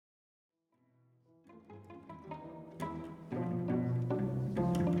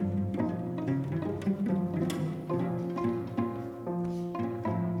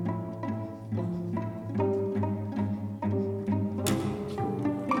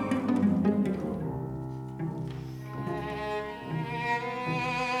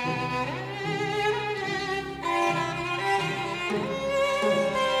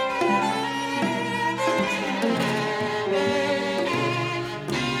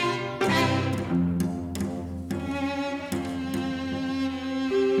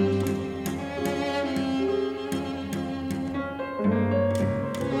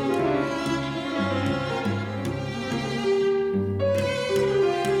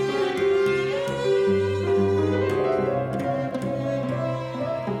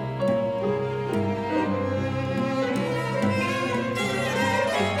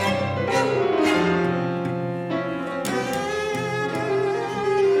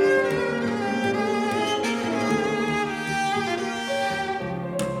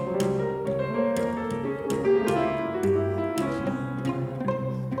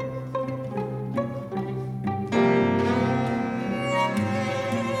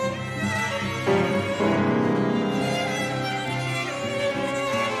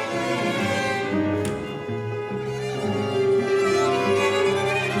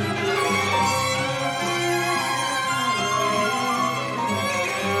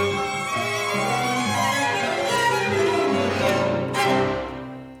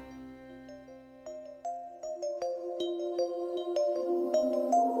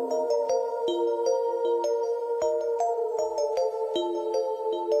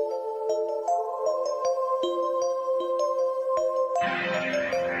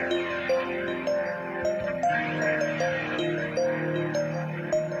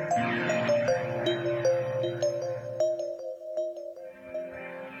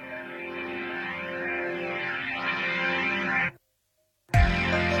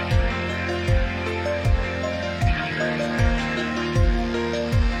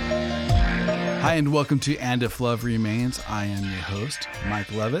and welcome to And If Love Remains. I am your host,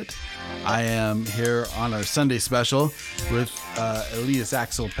 Mike Levitt. I am here on our Sunday special with Elias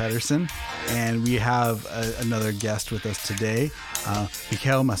Axel Pedersen, and we have another guest with us today.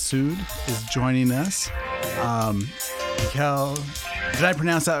 Mikhail Massoud is joining us. Mikhail, did I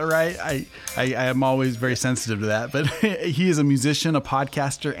pronounce that right? I am always very sensitive to that, but he is a musician, a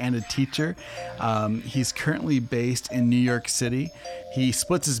podcaster, and a teacher. He's currently based in New York City. He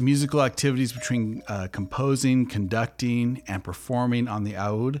splits his musical activities between composing, conducting, and performing on the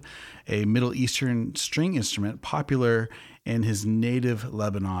oud, a Middle Eastern string instrument popular in his native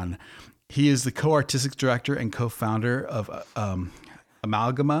Lebanon. He is the co-artistic director and co-founder of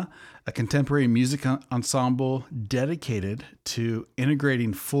Amalgama, a contemporary music ensemble dedicated to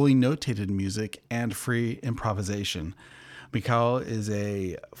integrating fully notated music and free improvisation. Mikhail is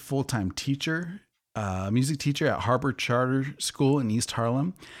a full-time teacher, music teacher at Harbor Charter School in East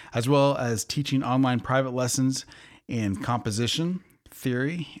Harlem, as well as teaching online private lessons in composition,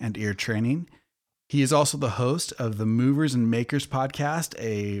 theory, and ear training. He is also the host of the Movers and Makers podcast,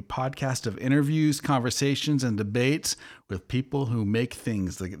 a podcast of interviews, conversations, and debates with people who make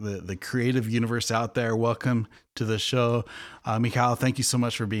things, the creative universe out there. Welcome to the show. Mikhail, thank you so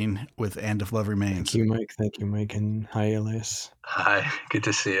much for being with And If Love Remains. Thank you, Mike. And hi, Elias. Hi, good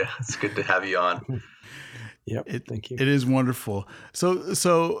to see you. It's good to have you on. Yep, thank you. It is wonderful.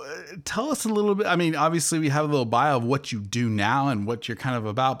 So tell us a little bit. I mean, obviously we have a little bio of what you do now and what you're kind of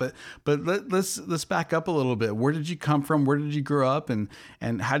about, but let's back up a little bit. Where did you come from? Where did you grow up? And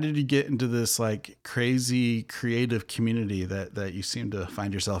how did you get into this like crazy creative community that you seem to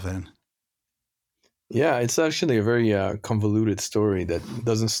find yourself in? Yeah, it's actually a very convoluted story that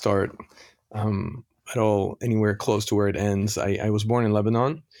doesn't start at all anywhere close to where it ends. I was born in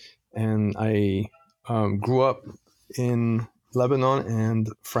Lebanon, and I grew up in Lebanon and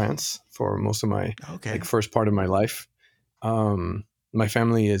France for most of my first part of my life. My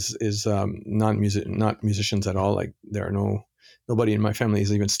family is not musicians at all. Like there are nobody in my family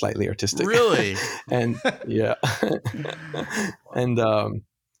is even slightly artistic. Really? And yeah, and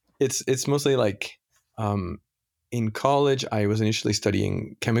it's mostly like in college I was initially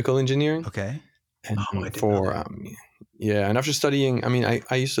studying chemical engineering. Okay. And and after studying, I mean,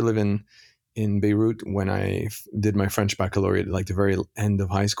 I used to live in Beirut when I did my French baccalaureate, like the very end of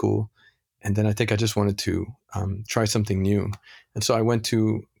high school. And then I think I just wanted to try something new. And so I went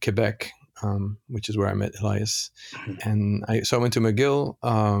to Quebec, which is where I met Elias. And I went to McGill,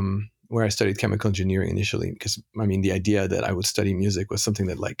 where I studied chemical engineering initially, because I mean, the idea that I would study music was something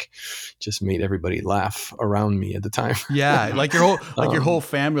that like just made everybody laugh around me at the time. Yeah. Like your whole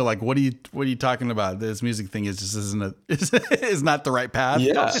family, like, what are you talking about? This music thing is not the right path.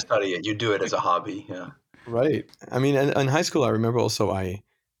 You don't study it. You do it as a hobby. Yeah. Right. I mean, in high school, I remember also I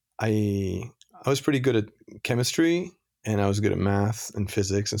was pretty good at chemistry and I was good at math and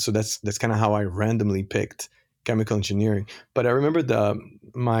physics. And so that's kind of how I randomly picked chemical engineering. But I remember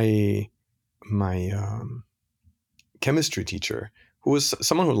my chemistry teacher, who was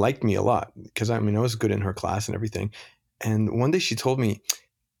someone who liked me a lot, because I mean, I was good in her class and everything. And one day she told me,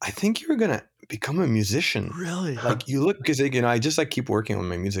 I think you're going to become a musician. Really? Like you look, because I just like keep working on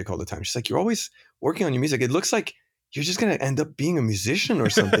my music all the time. She's like, you're always working on your music. It looks like you're just going to end up being a musician or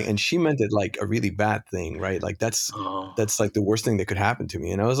something. And she meant it like a really bad thing, right? Like that's like the worst thing that could happen to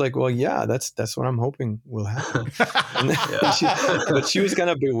me. And I was like, well, yeah, that's what I'm hoping will happen. But she was kind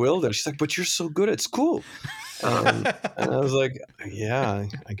of bewildered. She's like, but you're so good at school. And I was like, yeah,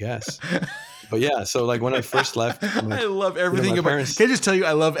 I guess. But yeah, so like when I first left, I love everything about parents. Can I just tell you,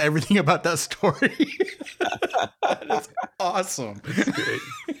 I love everything about that story. That's awesome. That's great.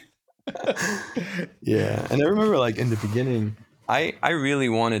 Yeah. And I remember like in the beginning, I really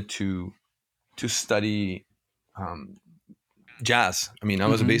wanted to study jazz. I mean, I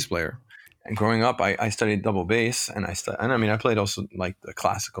was a bass player, and growing up, I studied double bass, and I mean, I played also like the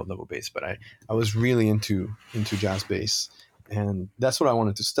classical double bass, but I was really into jazz bass, and that's what I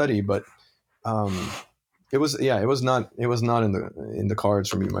wanted to study. But it was not in the cards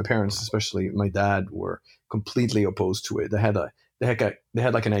for me. My parents, especially my dad, were completely opposed to it. They had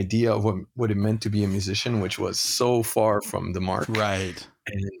like an idea of what it meant to be a musician, which was so far from the mark. Right.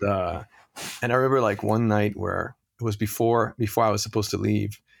 And I remember like one night where it was before I was supposed to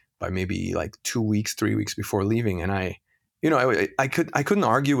leave, by maybe like 3 weeks before leaving. And I couldn't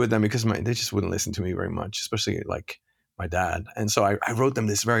argue with them because they just wouldn't listen to me very much, especially like my dad. And so I wrote them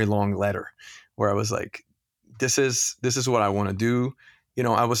this very long letter where I was like, this is what I want to do. You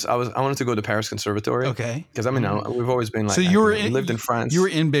know, I wanted to go to Paris Conservatory. Okay. Because I mean, we've always been like, so we lived in France. You were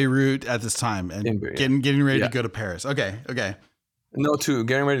in Beirut at this time and getting ready to go to Paris. Okay. No, to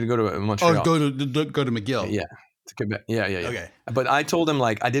getting ready to go to Oh, Montreal. go to McGill. Yeah, to Quebec. Yeah. Okay. But I told him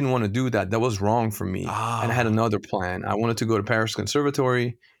like I didn't want to do that. That was wrong for me, and I had another plan. I wanted to go to Paris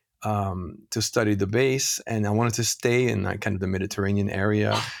Conservatory to study the bass, and I wanted to stay in like kind of the Mediterranean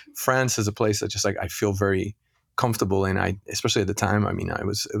area. France is a place that just like I feel very comfortable in. I especially at the time. I mean, it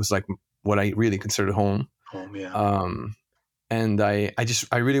was like what I really considered home. Home, yeah. And I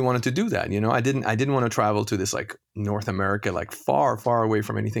really wanted to do that. I didn't want to travel to this like North America, like far, far away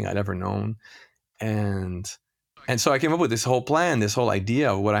from anything I'd ever known. And so I came up with this whole plan, this whole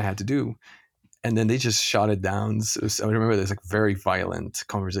idea of what I had to do. And then they just shot it down. I remember there's like very violent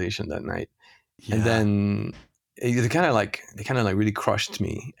conversation that night. Yeah. And then they kind of like really crushed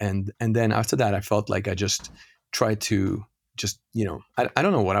me. And then after that, I felt like I just tried to just, I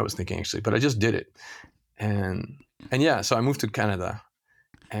don't know what I was thinking actually, but I just did it. And yeah, so I moved to Canada,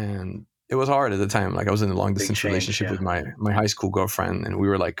 and it was hard at the time. Like I was in a long distance relationship with my high school girlfriend, and we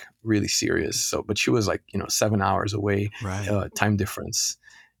were like really serious. So, but she was like 7 hours away, right. Time difference,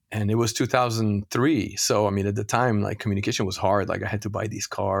 and it was 2003. So I mean, at the time, like communication was hard. Like I had to buy these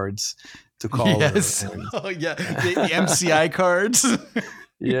cards to call yes. her. And, oh yeah, the MCI cards.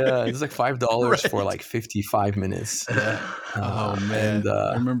 Yeah, it's like $5 for like 55 minutes. Oh man, and,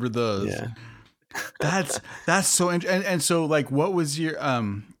 I remember those. Yeah. That's so interesting. And so like, what was your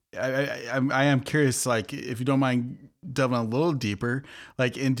I am curious, like, if you don't mind delving a little deeper,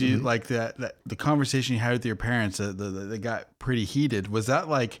 like into like that the conversation you had with your parents that got pretty heated. Was that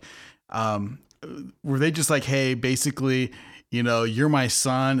like, were they just like, hey, basically, you're my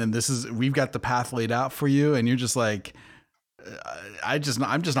son, and we've got the path laid out for you, and you're just like, I'm just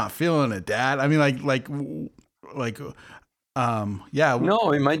not feeling it, Dad. I mean, yeah. No,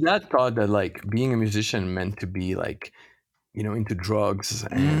 I mean, my dad thought that like being a musician meant to be like, into drugs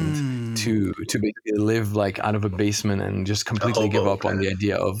and to basically live like out of a basement and just completely give up on the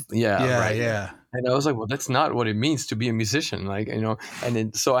idea of yeah. And I was like, well, that's not what it means to be a musician, like,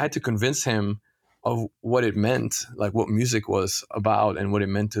 and so I had to convince him of what it meant, like what music was about and what it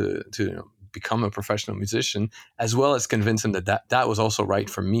meant to become a professional musician, as well as convince him that was also right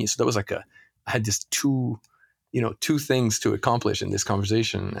for me. So that was like I had this two things to accomplish in this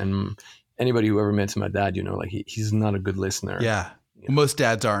conversation. And anybody who ever met my dad, like he's not a good listener. Yeah. Most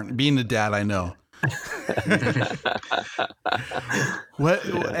dads aren't. Being a dad, I know. What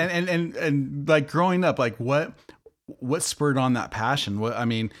and like growing up, like what spurred on that passion? What, I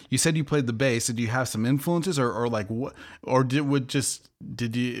mean, you said you played the bass. Did you have some influences or like what, or it was just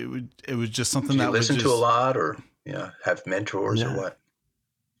something that listen to a lot, or have mentors or what?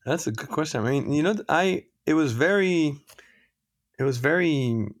 That's a good question. I mean, it was very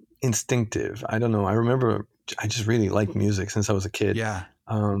instinctive. I don't know. I remember I just really liked music since I was a kid. Yeah.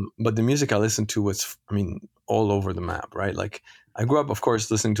 But the music I listened to was, I mean, all over the map, right? Like I grew up, of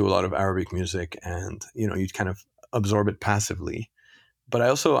course, listening to a lot of Arabic music, and you'd kind of absorb it passively. But I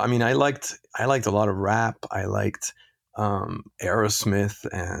also, I mean, I liked a lot of rap. I liked Aerosmith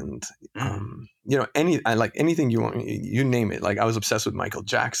and I like anything you want, you name it. Like I was obsessed with Michael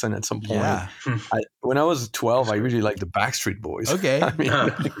Jackson at some point. Yeah. When I was 12, I really liked the Backstreet Boys. Okay. I mean,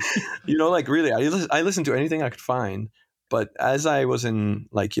 like really, I listened to anything I could find. But as I was in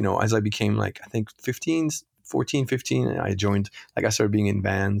like, as I became like, I think 14, 15, I joined, like I started being in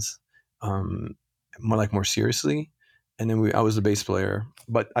bands, more seriously. And then I was a bass player,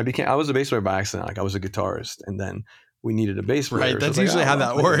 but I was a bass player by accident. Like I was a guitarist, and then we needed a bass player. Right. That's usually how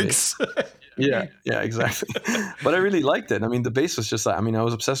that works. Yeah, exactly. But I really liked it. I mean, the bass was just like, I mean, I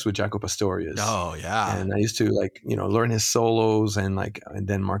was obsessed with Jaco Pastorius. Oh yeah. And I used to like, learn his solos and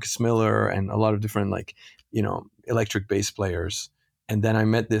then Marcus Miller and a lot of different like, electric bass players. And then I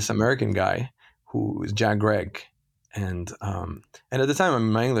met this American guy who was Jack Gregg. And at the time, I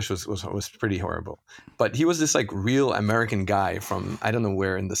mean, my English was pretty horrible, but he was this like real American guy from, I don't know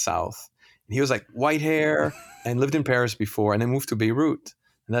where in the South. And he was like white hair and lived in Paris before, and then moved to Beirut.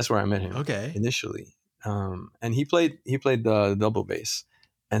 And that's where I met him. Okay. Initially. And he played the double bass.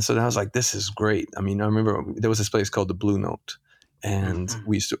 And so then I was like, this is great. I mean, I remember there was this place called the Blue Note, and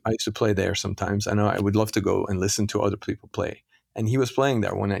I used to play there sometimes. I know I would love to go and listen to other people play. And he was playing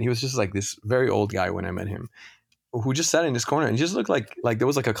there one night. He was just like this very old guy when I met him, who just sat in this corner and just looked like there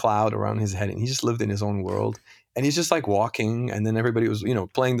was like a cloud around his head, and he just lived in his own world. And he's just like walking, and then everybody was,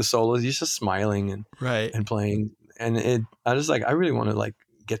 playing the solos. He's just smiling and playing. And I was like, I really want to like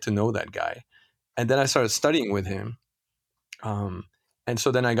get to know that guy. And then I started studying with him. And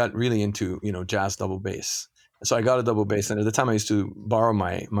so then I got really into, jazz double bass. So I got a double bass. And at the time I used to borrow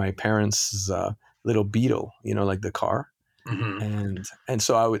my parents' little Beetle, like the car. And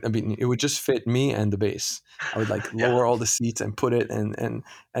so I mean, it would just fit me and the bass. I would like Yeah. lower all the seats and put it, and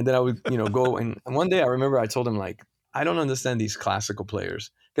then I would, go. And one day I remember I told him, like, I don't understand these classical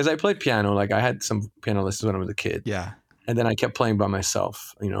players, because I played piano. Like, I had some piano lessons when I was a kid. Yeah. And then I kept playing by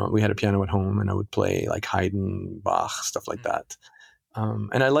myself. We had a piano at home, and I would play like Haydn, Bach, stuff like that.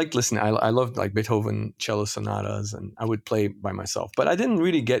 And I liked listening. I loved like Beethoven cello sonatas, and I would play by myself. But I didn't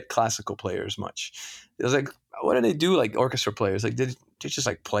really get classical players much. It was like, what do they do? Like orchestra players, like they just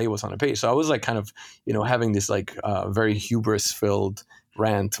like play what's on a page. So I was like kind of, having this like very hubris filled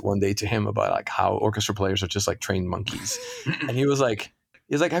rant one day to him about like how orchestra players are just like trained monkeys. And he was like,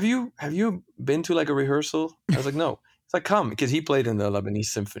 have you been to like a rehearsal? I was like, no. It's like, come, because he played in the Lebanese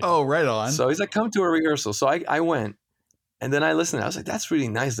symphony. Oh, right on. So he's like, come to a rehearsal. So I went. And then I listened. I was like, that's really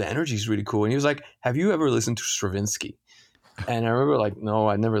nice. The energy is really cool. And he was like, have you ever listened to Stravinsky? And I remember like, no,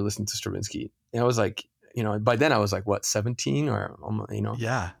 I never listened to Stravinsky. And I was like, by then I was like, what, 17 or,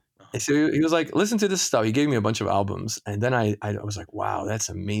 Yeah. And so he was like, listen to this stuff. He gave me a bunch of albums. And then I was like, wow, that's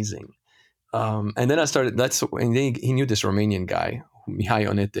amazing. And then I started, and then he knew this Romanian guy, Mihai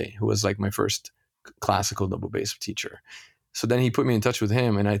Onete, who was like my first classical double bass teacher. So then he put me in touch with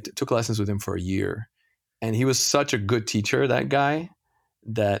him, and I took lessons with him for a year. And he was such a good teacher, that guy,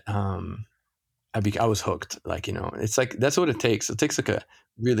 that I was hooked. Like, it's like, that's what it takes. It takes like a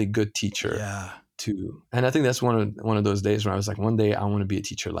really good teacher and I think that's one of those days where I was like, one day I want to be a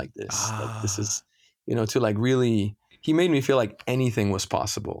teacher like this. Like, this is, to like really, he made me feel like anything was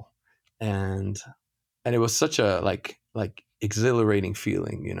possible. And it was such a like exhilarating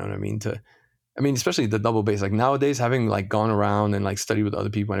feeling, you know what I mean? Especially the double bass. Like nowadays, having like gone around and like studied with other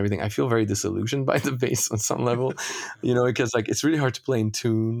people and everything, I feel very disillusioned by the bass on some level, because like it's really hard to play in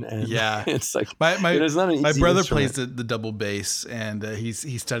tune. And it's like it's not an easy my brother instrument. plays the double bass, and he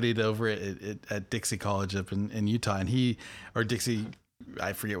studied over at Dixie College up in Utah, and Dixie.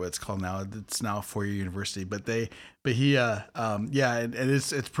 I forget what it's called now. It's now a 4-year university, and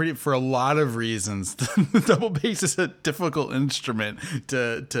it's pretty, for a lot of reasons. The double bass is a difficult instrument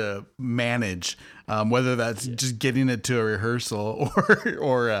to manage, whether that's just getting it to a rehearsal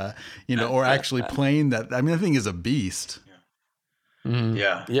or actually playing that. I mean, the thing is a beast.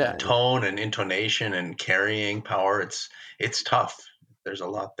 Yeah. Tone and intonation and carrying power. It's tough. There's a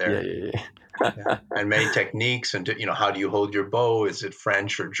lot there. Yeah. And many techniques, and how do you hold your bow? Is it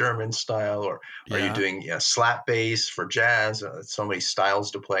French or German style, or are you doing slap bass for jazz? So many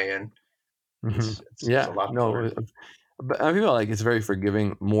styles to play in. It's a lot. But I feel like it's very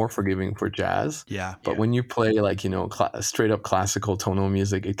more forgiving for jazz. But when you play like straight up classical tonal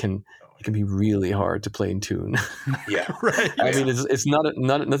music, it can be really hard to play in tune. Yeah, right. I mean, it's not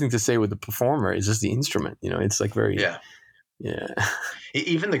nothing to say with the performer. It's just the instrument. It's like very Yeah.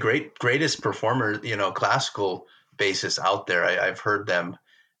 Even the greatest performer, classical bassists out there, I've heard them.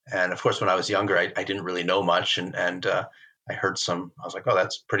 And of course, when I was younger, I didn't really know much. And I heard some, I was like, oh,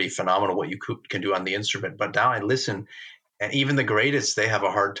 that's pretty phenomenal what you can do on the instrument. But now I listen, and even the greatest, they have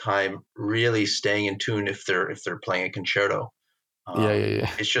a hard time really staying in tune if they're playing a concerto. Yeah.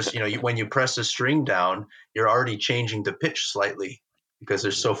 It's just, when you press a string down, you're already changing the pitch slightly because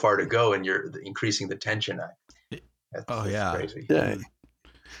there's so far to go, and you're increasing the tension. That's crazy. Yeah.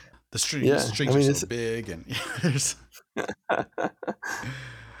 The strings are so big, and there's. I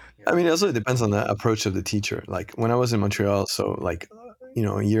mean, also it depends on the approach of the teacher. Like when I was in Montreal, so like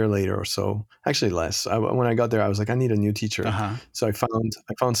a year later or so, actually less. When I got there, I was like, I need a new teacher. So I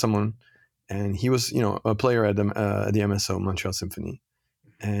found someone, and he was a player at the MSO, Montreal Symphony,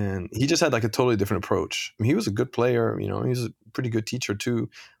 and he just had like a totally different approach. I mean, he was a good player, he was a pretty good teacher too,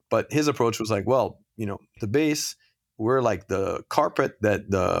 but his approach was like, well, the bass, we're like the carpet that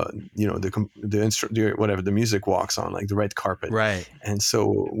the music walks on, like the red carpet, right? And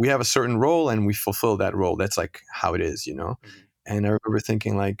so we have a certain role, and we fulfill that role. That's like how it is, And I remember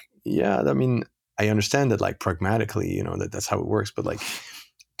thinking like, yeah, I mean, I understand that like pragmatically, that's how it works, but like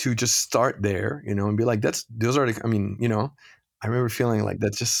to just start there, and be like, those are the, I mean, I remember feeling like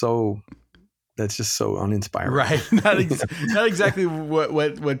that's just so uninspiring, right? Not exactly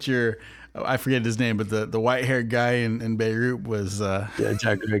what your, I forget his name, but the white haired guy in Beirut was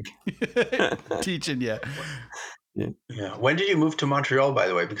Jack Gregg teaching you. Yeah. When did you move to Montreal, by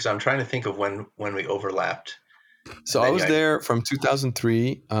the way? Because I'm trying to think of when we overlapped. So I was there from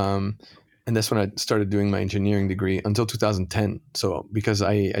 2003, and that's when I started doing my engineering degree until 2010. So because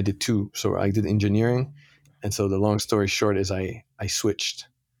I did two, so I did engineering, and so the long story short is I switched.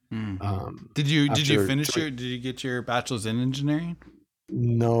 Did you finish did you get your bachelor's in engineering?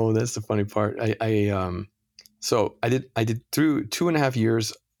 No, that's the funny part. So I did through 2.5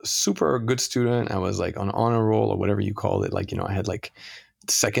 years super good student. I was like on honor roll or whatever you call it. Like, I had like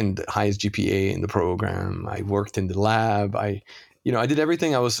second highest GPA in the program. I worked in the lab. I did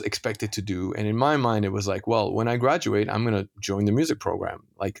everything I was expected to do. And in my mind, it was like, well, when I graduate, I'm going to join the music program.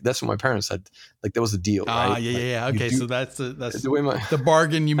 Like, that's what my parents said. Like, that was the deal, right? Yeah. Like, okay, so that's the way the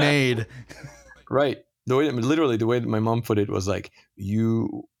bargain you made. Right. Literally, the way that my mom put it was like,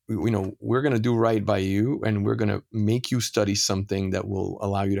 we're going to do right by you, and we're going to make you study something that will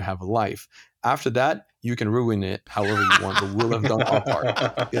allow you to have a life. After that, you can ruin it however you want, but we'll have done our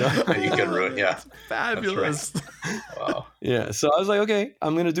part. You can ruin, yeah. It's fabulous. Right. Wow. Yeah. So I was like, okay,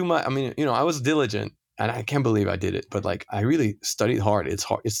 I'm going to do I was diligent, and I can't believe I did it, but like, I really studied hard. It's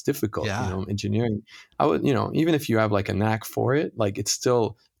hard. It's difficult, Yeah. Engineering. I would, even if you have like a knack for it, like, it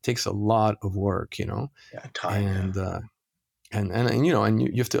still takes a lot of work, Yeah, time. and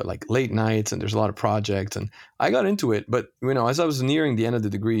you have to like late nights, and there's a lot of projects, and I got into it. But as I was nearing the end of the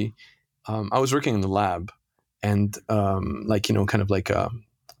degree, I was working in the lab, and kind of like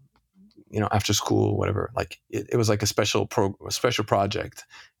after school, whatever. Like, it was like a special project,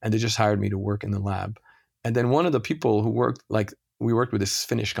 and they just hired me to work in the lab. And then one of the people who worked, like, we worked with this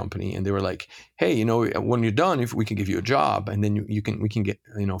Finnish company, and they were like, hey, when you're done, if we can give you a job, and then we can get,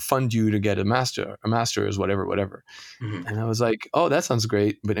 fund you to get a master's, whatever. Mm-hmm. And I was like, oh, that sounds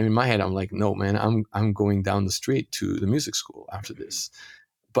great. But in my head, I'm like, no, man, I'm going down the street to the music school after this.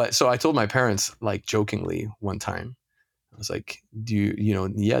 But so I told my parents, like, jokingly one time, I was like,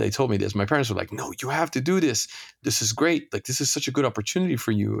 yeah, they told me this. My parents were like, no, you have to do this. This is great. Like, this is such a good opportunity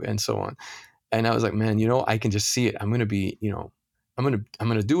for you, and so on. And I was like, man, I can just see it. I'm going to be, I'm going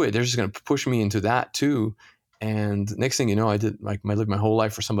to do it. They're just going to push me into that too. And next thing you know, I lived my whole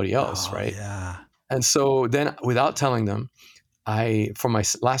life for somebody else. Oh, right. Yeah. And so then, without telling them, for my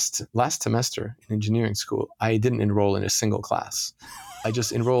last semester in engineering school, I didn't enroll in a single class. I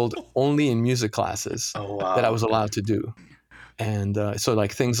just enrolled only in music classes that I was allowed to do. And so,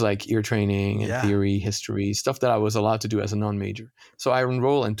 like, things like ear training and theory, history, stuff that I was allowed to do as a non-major. So I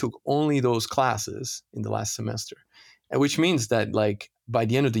enrolled and took only those classes in the last semester, which means that, like, by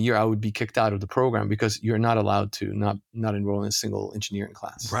the end of the year, I would be kicked out of the program because you're not allowed to not enroll in a single engineering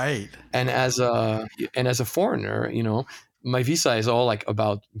class. Right. And as a foreigner, my visa is all like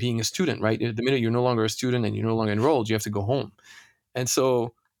about being a student, right? The minute you're no longer a student and you're no longer enrolled, you have to go home. And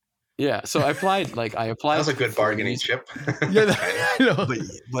so, so I applied. That was a good bargaining chip. Yeah, I know.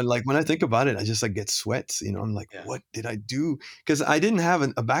 But like, when I think about it, I just like get sweats. I'm like, what did I do? Because I didn't have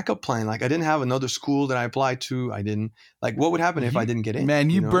a backup plan. Like, I didn't have another school that I applied to. I didn't, like, what would happen if I didn't get in? Man,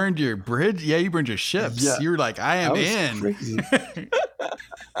 you burned your bridge. Yeah, you burned your ships. Yeah. You were like, I am in. Crazy.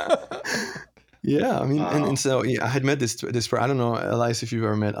 Yeah, I mean, and so I had met this. I don't know, Elias, if you've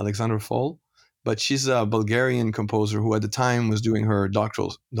ever met Alexandra Fall, but she's a Bulgarian composer who at the time was doing her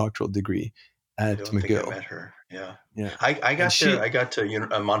doctoral degree at McGill. I think I met her. Yeah. I got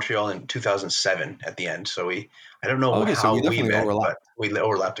to Montreal in 2007 at the end. So I don't know how we met, but we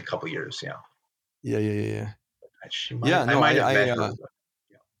overlapped a couple years. Yeah. Yeah. I might have met her.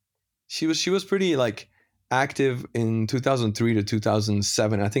 She was pretty like active in 2003 to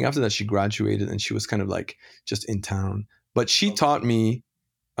 2007. I think after that she graduated and she was kind of like just in town. But she taught me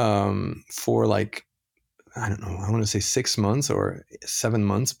for like, I don't know, I want to say 6 months or 7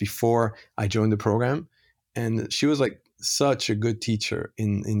 months before I joined the program. And she was like such a good teacher.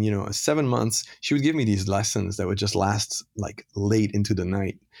 In 7 months, she would give me these lessons that would just last like late into the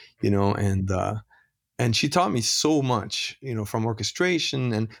night, and she taught me so much, from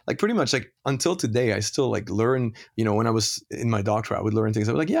orchestration and like pretty much like until today, I still like learn, when I was in my doctorate, I would learn things.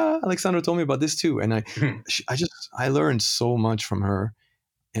 I was like, yeah, Alexandra told me about this too. And I learned so much from her.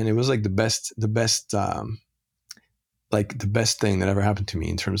 And it was like the best thing that ever happened to me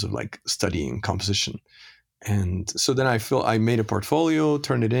in terms of like studying composition. And so then I made a portfolio,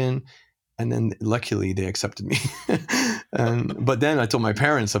 turned it in, and then luckily they accepted me. But then I told my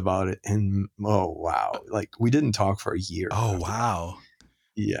parents about it, and oh wow, like we didn't talk for a year. Oh wow.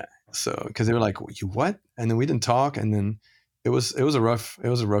 Yeah. So because they were like, you what? And then we didn't talk, and then it was a rough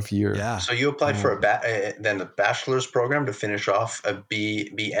year. Yeah. So you applied for then the bachelor's program to finish off a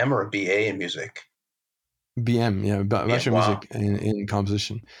BM or a BA in music. BM, yeah, bachelor music in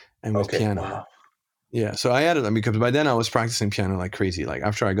composition and with piano. Wow. Yeah, so I added them because by then I was practicing piano like crazy. Like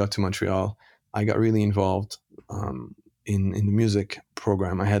after I got to Montreal, I got really involved in the music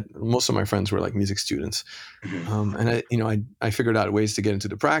program. I had most of my friends were like music students, and I figured out ways to get into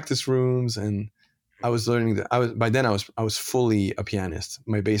the practice rooms, and I was learning that I was fully a pianist.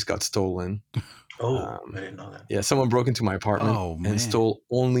 My bass got stolen. Oh, I didn't know that. Yeah, someone broke into my apartment and stole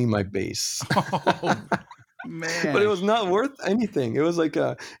only my bass. Man. But it was not worth anything. It was like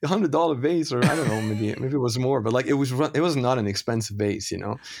a $100 vase, or I don't know, maybe it was more, but like it was not an expensive vase,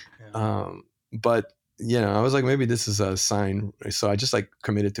 Yeah. But I was like, maybe this is a sign. So I just like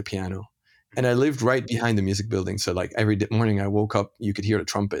committed to piano, and I lived right behind the music building. So like every morning I woke up, you could hear the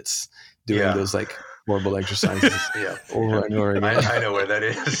trumpets doing those like horrible exercises over and over again. I know where that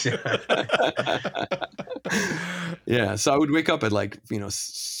is. Yeah, so I would wake up at like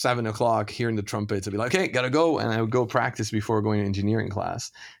 7:00, hearing the trumpets. I'd be like, "Okay, gotta go," and I would go practice before going to engineering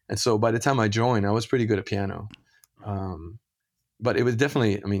class. And so by the time I joined, I was pretty good at piano. But it was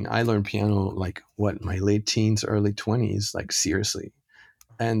definitely, I mean, I learned piano like my late teens, early 20s, like seriously.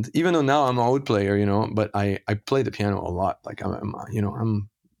 And even though now I'm an oud player, but I play the piano a lot. Like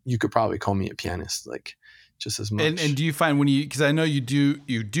you could probably call me a pianist, like just as much. And do you find because I know you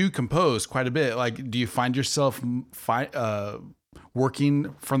do compose quite a bit, like do you find yourself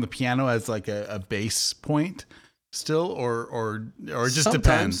working from the piano as like a base point still, or it just Sometimes.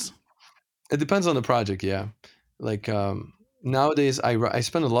 depends? It depends on the project. Yeah. Like, nowadays I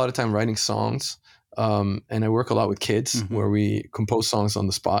spend a lot of time writing songs, and I work a lot with kids where we compose songs on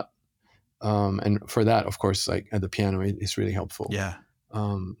the spot. And for that, of course, like at the piano, it's really helpful. Yeah.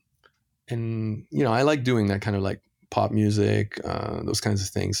 And I like doing that kind of like pop music, those kinds of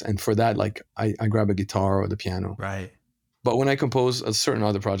things. And for that, like I grab a guitar or the piano. Right. But when I compose a certain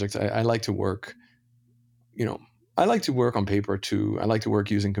other project, I like to work, I like to work on paper too. I like to work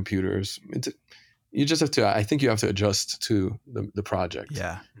using computers. You just have to, I think you have to adjust to the project.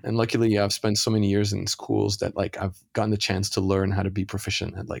 Yeah. And luckily I've spent so many years in schools that like I've gotten the chance to learn how to be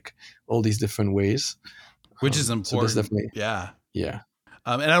proficient at like all these different ways. Which is important. So definitely, yeah. Yeah.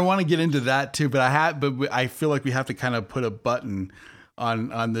 And I want to get into that too, but I feel like we have to kind of put a button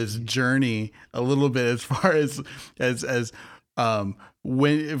on this journey a little bit as far as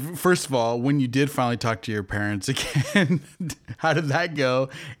when, first of all, when you did finally talk to your parents again, how did that go?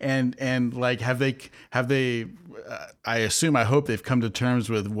 And like, have they, I hope they've come to terms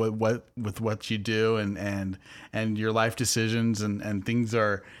with what you do and your life decisions and things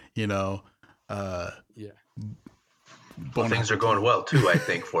are, Well, things are going well too, I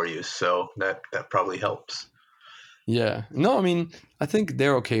think, for you. So that probably helps. Yeah. No, I mean, I think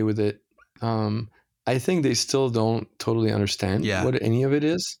they're okay with it. I think they still don't totally understand what any of it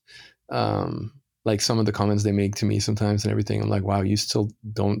is. Like some of the comments they make to me sometimes and everything, I'm like, wow, you still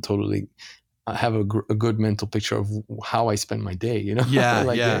don't totally have a good mental picture of how I spend my day, Yeah,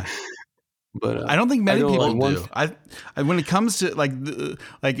 like, yeah. But I don't think many people do. I when it comes to like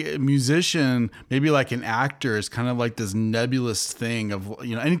a musician, maybe like an actor is kind of like this nebulous thing of,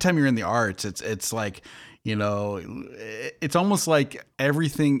 anytime you're in the arts, it's like, it's almost like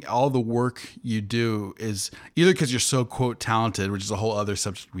everything, all the work you do is either because you're so quote talented, which is a whole other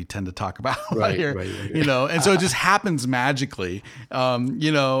subject we tend to talk about here, right. And so it just happens magically,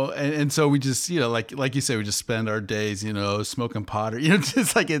 and so we just, like you say, we just spend our days, smoking pot or,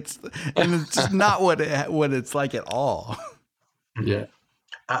 just like it's just not what it's like at all. Yeah.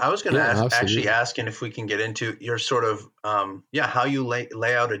 I was going to actually asking if we can get into your sort of, how you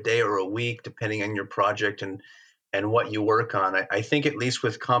lay out a day or a week, depending on your project and what you work on. I think at least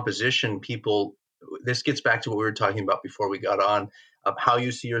with composition, this gets back to what we were talking about before we got on, how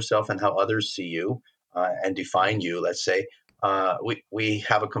you see yourself and how others see you and define you. Let's say we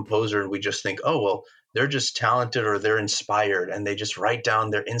have a composer and we just think, oh, well, they're just talented or they're inspired and they just write down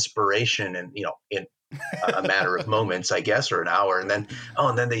their inspiration and, in a matter of moments, I guess, or an hour. And then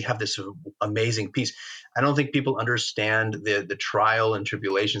they have this amazing piece. I don't think people understand the trial and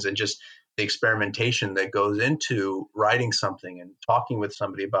tribulations and just the experimentation that goes into writing something and talking with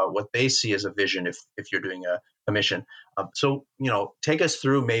somebody about what they see as a vision if you're doing a commission. So, take us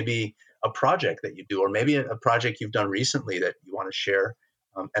through maybe a project that you do, or maybe a project you've done recently that you want to share.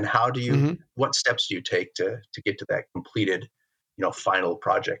 And how do you, what steps do you take to get to that completed, final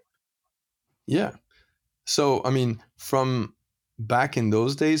project? Yeah. So, I mean, from back in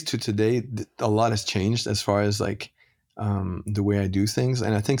those days to today, a lot has changed as far as like the way I do things.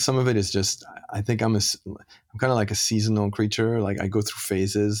 And I think some of it is just, I think I'm kind of like a seasonal creature. Like I go through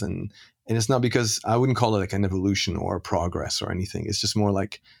phases and it's not because I wouldn't call it like an evolution or a progress or anything. It's just more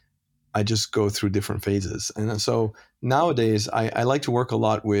like I just go through different phases. And so nowadays I like to work a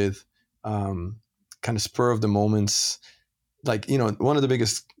lot with kind of spur of the moments. Like, one of the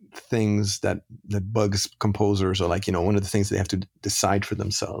biggest things that bugs composers, or like, one of the things they have to decide for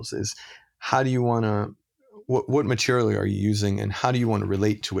themselves is how do you want to, what material are you using and how do you want to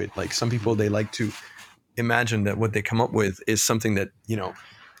relate to it? Like some people, they like to imagine that what they come up with is something that,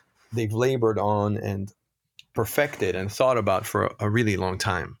 they've labored on and perfected and thought about for a really long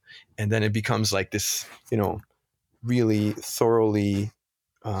time. and then it becomes like this, really thoroughly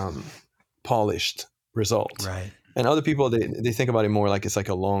polished result. Right. And other people, they think about it more like it's like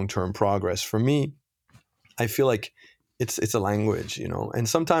a long-term progress. For me, I feel like it's a language, and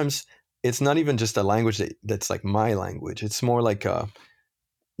sometimes it's not even just a language that's like my language. It's more like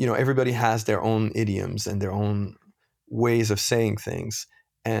everybody has their own idioms and their own ways of saying things.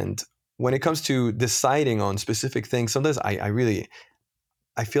 And when it comes to deciding on specific things, sometimes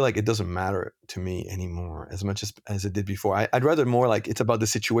I feel like it doesn't matter to me anymore as much as it did before. I'd rather more like it's about the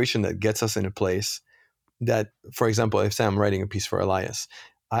situation that gets us in a place that, for example, if say I'm writing a piece for Elias,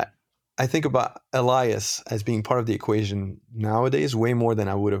 I think about Elias as being part of the equation nowadays way more than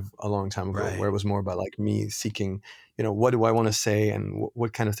I would have a long time ago, Right. where it was more about like me seeking, what do I want to say and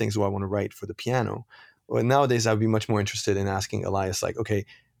what kind of things do I want to write for the piano. Well, nowadays I'd be much more interested in asking Elias, like, okay,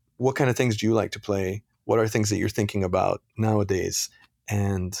 what kind of things do you like to play? What are things that you're thinking about nowadays?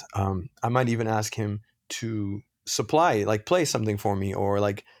 And I might even ask him to play something for me, or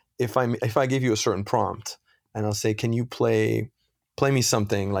like if I give you a certain prompt and I'll say, can you play me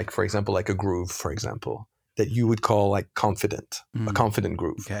something like, for example, like a groove, for example, that you would call like confident, a confident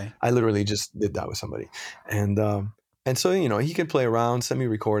groove. Okay. I literally just did that with somebody, and so he can play around, send me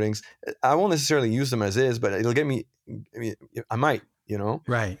recordings. I won't necessarily use them as is, but it'll get me. I mean, I might,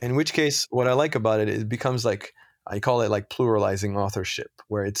 Right. In which case, what I like about it, it becomes like, I call it like pluralizing authorship,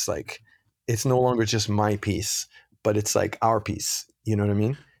 where it's like it's no longer just my piece, but it's like our piece. You know what I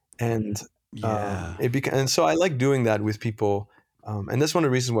mean? And Yeah. and so I like doing that with people, and that's one of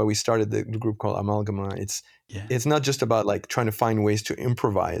the reasons why we started the group called Amalgama. It's not just about like trying to find ways to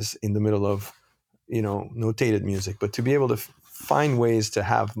improvise in the middle of notated music, but to be able to find ways to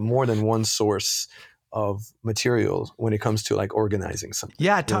have more than one source of material when it comes to like organizing something.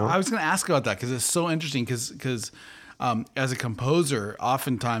 Yeah, I was going to ask about that because it's so interesting. Because as a composer,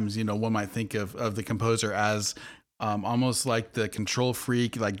 oftentimes one might think of the composer as almost like the control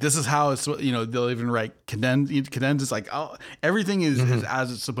freak. Like this is how it's. They'll even write cadence. It's like everything is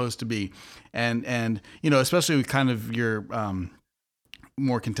as it's supposed to be, and especially with kind of your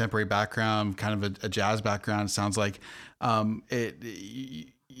more contemporary background, kind of a jazz background. It sounds like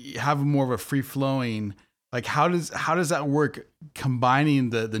you have more of a free flowing. Like how does that work,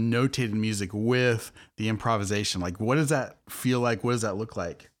 combining the notated music with the improvisation? Like what does that feel like? What does that look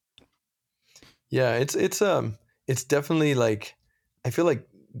like? Yeah, it's definitely like, I feel like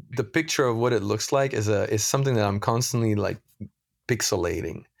the picture of what it looks like is something that I'm constantly like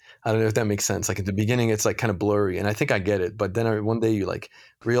pixelating. I don't know if that makes sense. Like at the beginning, it's like kind of blurry, and I think I get it. But then one day you like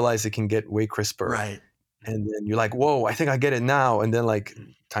realize it can get way crisper, right? And then you're like, "Whoa, I think I get it now." And then like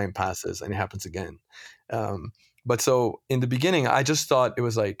time passes, and it happens again. But so in the beginning, I just thought it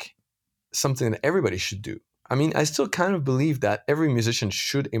was like something that everybody should do. I mean, I still kind of believe that every musician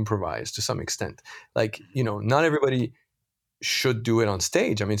should improvise to some extent. Like, not everybody should do it on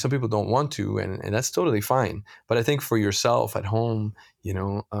stage. I mean, some people don't want to, and that's totally fine. But I think for yourself at home,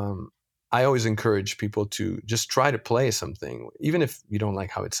 I always encourage people to just try to play something, even if you don't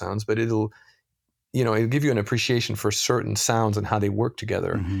like how it sounds, but it'll give you an appreciation for certain sounds and how they work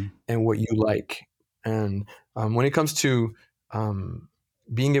together and what you like. And when it comes to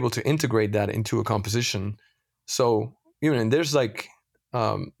being able to integrate that into a composition, so and there's like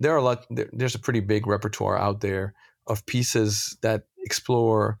there's a pretty big repertoire out there of pieces that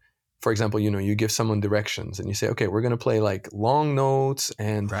explore. For example, you give someone directions and you say, okay, we're going to play like long notes,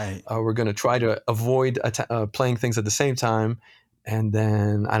 and we're going to try to avoid playing things at the same time. And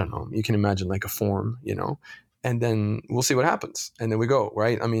then, I don't know, you can imagine like a form, and then we'll see what happens. And then we go,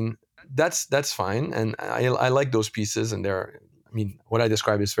 right? I mean, that's fine. And I like those pieces. And what I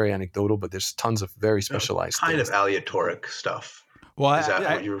describe is very anecdotal, but there's tons of very specialized kind things. of aleatoric stuff. Well, is that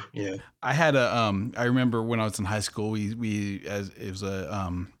what you're? Yeah. I had I remember when I was in high school, it was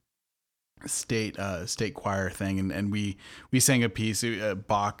a state choir thing, and we sang a piece,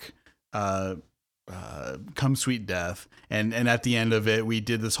 Bach, Come Sweet Death, and at the end of it we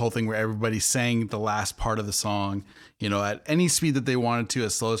did this whole thing where everybody sang the last part of the song at any speed that they wanted to,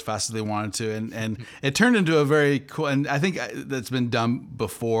 as slow as fast as they wanted to, and it turned into a very cool, and I think that's been done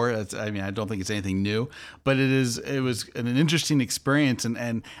before. I don't think it's anything new, but it was an interesting experience,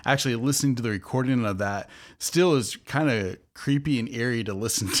 and actually listening to the recording of that still is kind of creepy and eerie to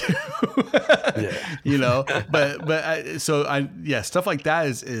listen to. But stuff like that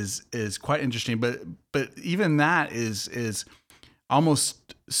is quite interesting, but even that is almost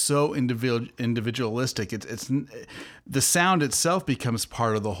so individualistic. It's the sound itself becomes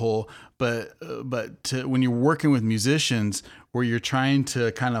part of the whole, but when you're working with musicians where you're trying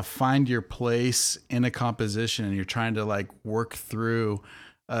to kind of find your place in a composition and you're trying to like work through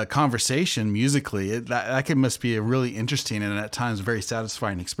conversation musically, that must be a really interesting and at times very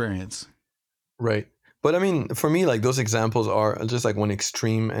satisfying experience. Right. But I mean, for me, like those examples are just like one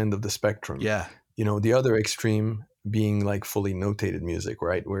extreme end of the spectrum. Yeah. The other extreme being like fully notated music,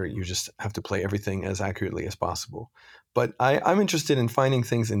 right? Where you just have to play everything as accurately as possible. But I'm interested in finding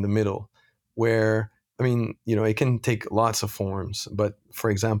things in the middle where, I mean, it can take lots of forms. But for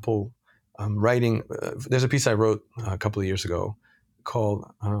example, writing, there's a piece I wrote a couple of years ago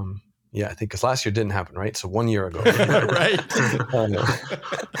called, I think because last year didn't happen, right? So 1 year ago, right?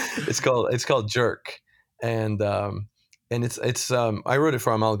 It's called Jerk, and it's I wrote it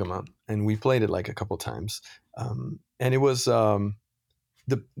for Amalgama, and we played it like a couple times, and it was the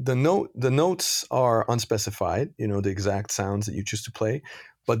notes are unspecified, the exact sounds that you choose to play,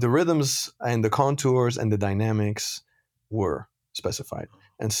 but the rhythms and the contours and the dynamics were specified,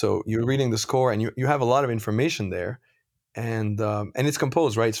 and so you're reading the score and you have a lot of information there. And it's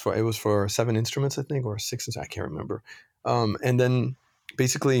composed, right? It was for 7 instruments, I think, or 6. I can't remember. And then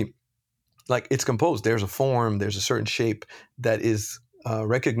basically, like it's composed. There's a form. There's a certain shape that is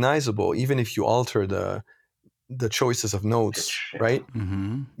recognizable, even if you alter the choices of notes, right?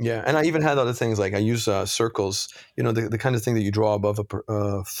 Mm-hmm. Yeah. And I even had other things like I use circles. The kind of thing that you draw above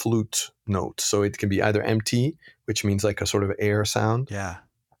a flute note. So it can be either empty, which means like a sort of air sound. Yeah.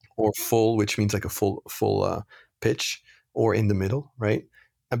 Or full, which means like a full pitch. Or in the middle, right?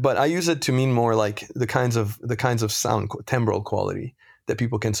 But I use it to mean more like the kinds of sound timbral quality that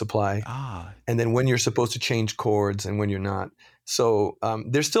people can supply, and then when you're supposed to change chords and when you're not. So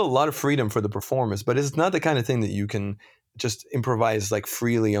there's still a lot of freedom for the performers, but it's not the kind of thing that you can just improvise like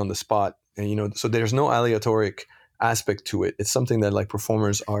freely on the spot. And, so there's no aleatoric aspect to it. It's something that like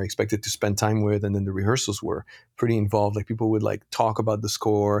performers are expected to spend time with, and then the rehearsals were pretty involved. Like people would like talk about the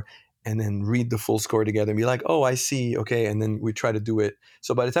score and then read the full score together and be like, oh, I see. Okay. And then we try to do it.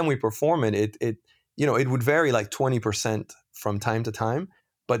 So by the time we perform it would vary like 20% from time to time,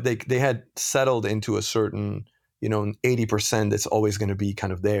 but they had settled into a certain, 80% that's always going to be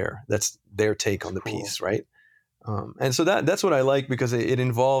kind of there. That's their take on the piece. Right. And so that's what I like, because it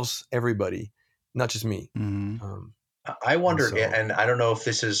involves everybody, not just me. Mm-hmm. I wonder, and I don't know if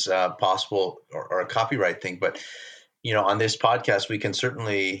this is possible or a copyright thing, but on this podcast, we can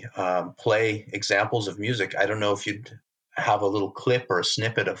certainly play examples of music. I don't know if you'd have a little clip or a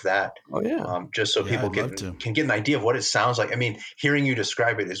snippet of that. Oh, yeah. Just so people can get an idea of what it sounds like. I mean, hearing you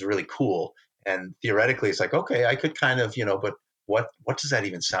describe it is really cool. And theoretically, it's like, okay, I could kind of, but what does that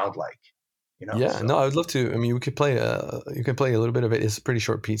even sound like? Yeah, so. No, I would love to. I mean, we could play. You can play a little bit of it. It's a pretty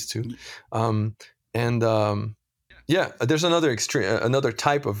short piece too, yeah. There's another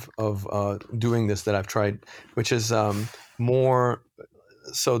type of doing this that I've tried, which is more.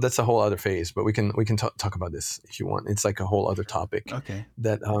 So that's a whole other phase, but we can talk about this if you want. It's like a whole other topic. Okay.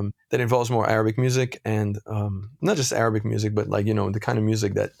 That involves more Arabic music, and not just Arabic music, but like the kind of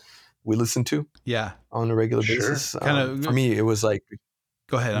music that we listen to. Yeah. On a regular basis. For me, it was like.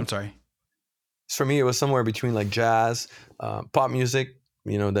 Go ahead. I'm sorry. For me, it was somewhere between like jazz, pop music,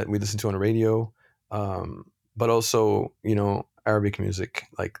 that we listen to on the radio, but also, Arabic music,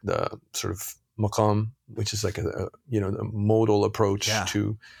 like the sort of maqam, which is like a modal approach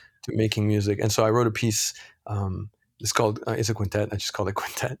to making music. And so I wrote a piece. It's a quintet. I just called it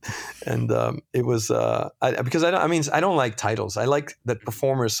quintet, and it was because I don't like titles. I like that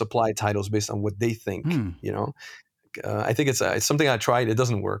performers supply titles based on what they think. I think it's something I tried. It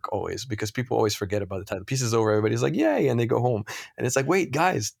doesn't work always, because people always forget about the title. Piece is over, everybody's like, yay, and they go home. And it's like, wait,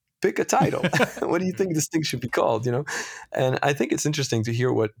 guys, pick a title. What do you think this thing should be called? And I think it's interesting to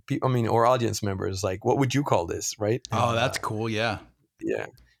hear what or audience members, like, what would you call this, right? Oh, that's cool. Yeah. Yeah.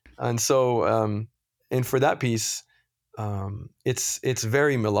 And so, and for that piece, it's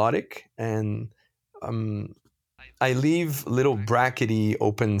very melodic, and I leave little brackety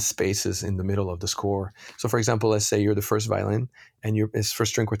open spaces in the middle of the score. So, for example, let's say you're the first violin, and it's for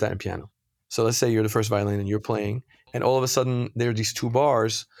string quartet and piano. So let's say you're the first violin and you're playing, and all of a sudden there are these 2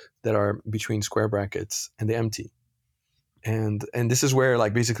 bars that are between square brackets, and they're empty. And this is where,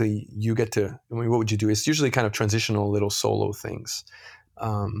 like, basically you get to. What would you do? It's usually kind of transitional little solo things.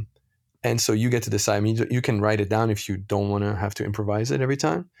 And so you get to decide. I mean, you can write it down if you don't want to have to improvise it every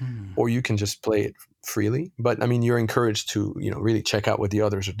time, or you can just play it freely. But I mean, you're encouraged to, really check out what the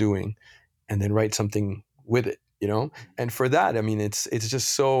others are doing, and then write something with it, And for that, I mean, it's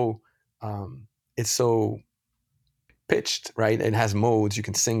just so, it's so pitched, right? It has modes. You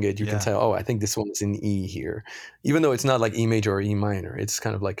can sing it. You can tell, oh, I think this one is in E here, even though it's not like E major or E minor. It's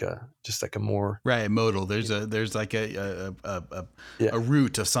kind of like a more modal. There's like a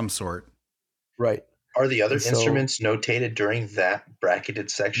root of some sort. Right. Are the other And so, instruments notated during that bracketed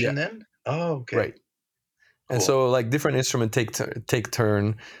yeah, section then? Oh, okay. right. And Cool. so like different instruments take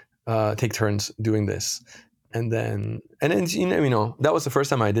turns doing this, and then that was the first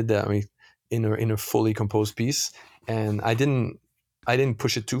time I did that. I mean, in a fully composed piece, and I didn't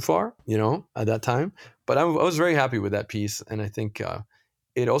push it too far, at that time. But I was very happy with that piece, and I think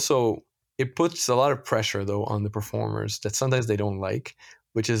it also it puts a lot of pressure though on the performers that sometimes they don't like,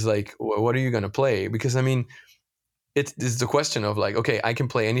 which is like, what are you going to play? Because I mean, it's the question of like, okay, I can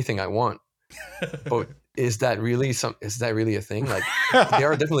play anything I want, but is that really a thing? Like,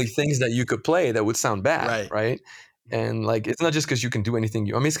 there are definitely things that you could play that would sound bad, Right. right? And like, it's not just because you can do anything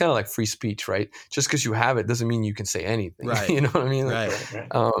I mean, it's kind of like free speech, right? Just because you have it doesn't mean you can say anything. Right. You know what I mean? Like, Right. Right,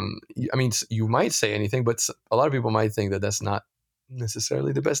 right. I mean, you might say anything, but a lot of people might think that that's not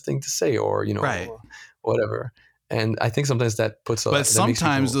necessarily the best thing to say, or Right. whatever. And I think sometimes But that makes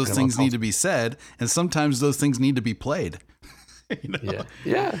sometimes people those kind of things need to uncomfortable. be said, and sometimes those things need to be played. You know? Yeah,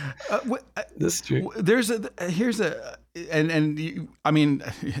 yeah, that's true. There's here's a I mean,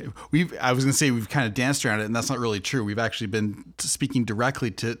 I was gonna say we've kind of danced around it, and that's not really true. We've actually been speaking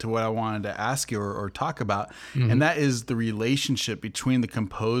directly to what I wanted to ask you or talk about, and Hmm. that is the relationship between the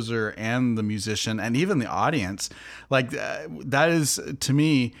composer and the musician, and even the audience. Like that is, to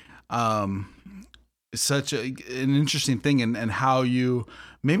me, such an interesting thing, and how you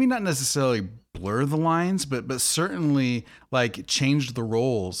maybe not necessarily blur the lines, but certainly like change the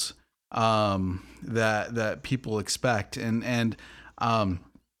roles that people expect, and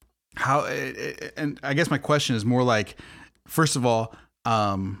how and I guess my question is more like, first of all,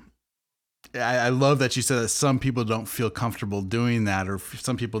 I love that you said that some people don't feel comfortable doing that, or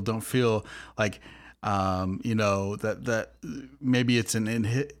some people don't feel like, that maybe it's an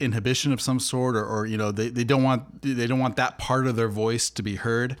inhibition of some sort, or they don't want that part of their voice to be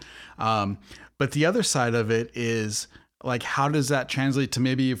heard. But the other side of it is like, how does that translate to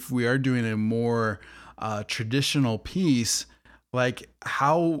maybe if we are doing a more traditional piece? Like,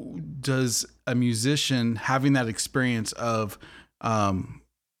 how does a musician having that experience of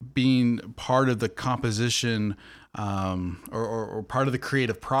being part of the composition, or part of the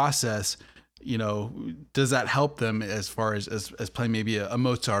creative process, does that help them as far as playing maybe a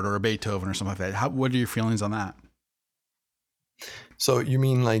Mozart or a Beethoven or something like that? What are your feelings on that? So you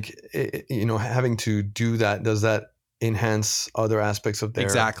mean like, having to do that, does that enhance other aspects of their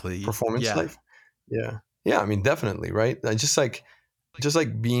Exactly. performance Yeah. life? Yeah. Yeah, I mean, definitely, right? Just like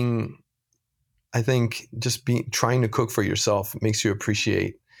being, I think just being trying to cook for yourself makes you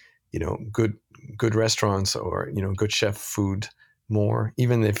appreciate, good restaurants, or, good chef food more,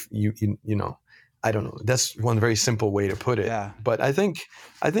 even if I don't know. That's one very simple way to put it. Yeah. But I think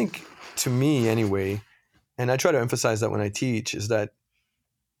to me anyway, and I try to emphasize that when I teach, is that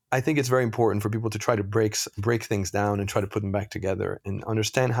I think it's very important for people to try to break things down and try to put them back together and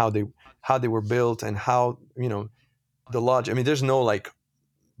understand how they were built, and how, the logic. I mean, there's no like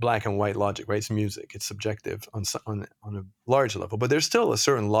black and white logic, right? It's music. It's subjective on a large level, but there's still a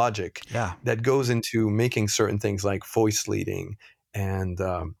certain logic Yeah. that goes into making certain things like voice leading, and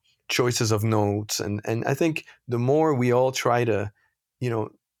choices of notes, and I think the more we all try to, you know,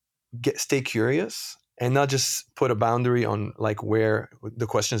 stay curious and not just put a boundary on like where the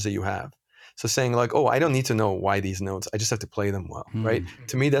questions that you have. So saying like, oh, I don't need to know why these notes. I just have to play them well, right? Hmm.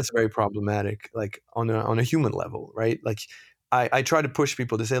 To me, that's very problematic, like on a human level, right? Like I try to push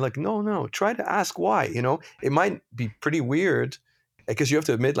people to say like, no, try to ask why. It might be pretty weird because you have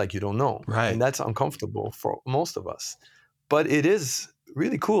to admit like you don't know, and Right. that's uncomfortable for most of us. But it is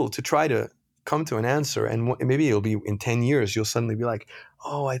really cool to try to come to an answer, and maybe it'll be in 10 years you'll suddenly be like,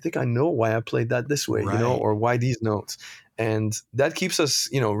 oh, I think I know why I played that this way, Right. or why these notes. And that keeps us,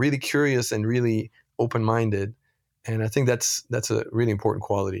 really curious and really open-minded. And I think that's a really important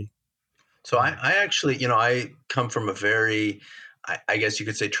quality. So I actually, I come from a very, I guess you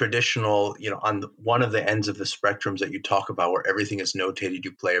could say traditional, on one of the ends of the spectrums that you talk about, where everything is notated,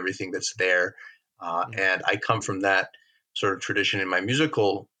 you play everything that's there, Yeah. and I come from that sort of tradition in my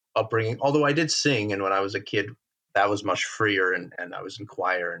musical upbringing. Although I did sing, and when I was a kid, that was much freer, and I was in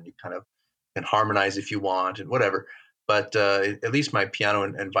choir, and you kind of can harmonize if you want, and whatever. But at least my piano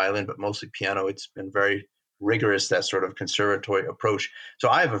and violin, but mostly piano, it's been very rigorous, that sort of conservatory approach. So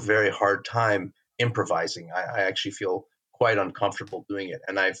I have a very hard time improvising. I actually feel quite uncomfortable doing it,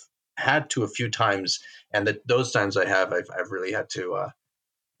 and I've had to a few times, and those times I've really had to.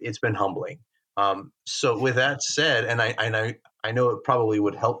 It's been humbling. So with that said, and I know it probably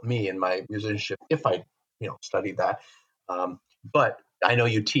would help me in my musicianship if I studied that. But I know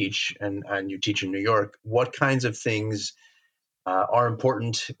you teach, and you teach in New York. What kinds of things are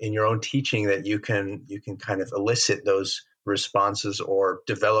important in your own teaching that you can kind of elicit those responses or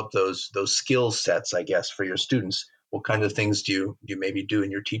develop those skill sets, I guess, for your students? What kind of things do you maybe do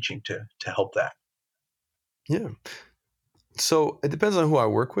in your teaching to help that? Yeah. So it depends on who I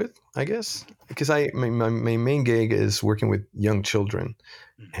work with, I guess, because my main gig is working with young children,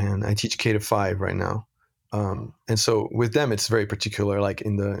 Mhm. and I teach K to 5 right now. And so with them, it's very particular. Like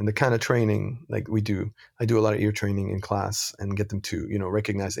in the kind of training like we do, I do a lot of ear training in class and get them to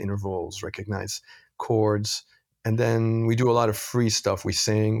recognize intervals, recognize chords, and then we do a lot of free stuff. We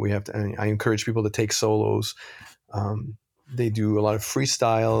sing. We have to. I encourage people to take solos. Um, they do a lot of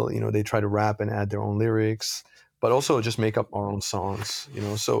freestyle. They try to rap and add their own lyrics, but also just make up our own songs.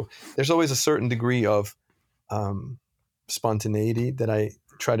 So there's always a certain degree of um, spontaneity that I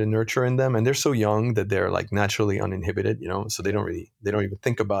try to nurture in them, and they're so young that they're like naturally uninhibited. So they don't even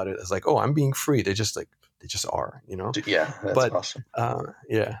think about it as like, oh, I'm being free. They just are. Yeah, that's But awesome.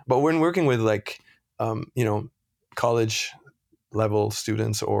 yeah, but when working with like um, you know college level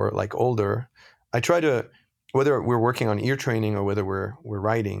students or like older, I try to, whether we're working on ear training or whether we're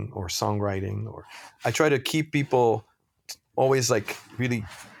writing or songwriting, or I try to keep people always like really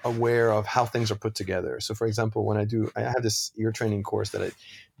aware of how things are put together. So for example, I have this ear training course that I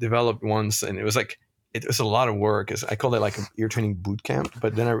developed once, and it was like it was a lot of work. I called it like an ear training boot camp,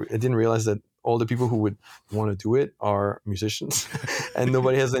 but then I didn't realize that all the people who would want to do it are musicians, and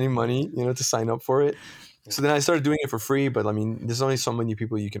nobody has any money, to sign up for it. So then I started doing it for free, but I mean, there's only so many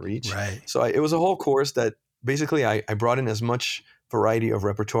people you can reach. Right. So it was a whole course that basically I brought in as much variety of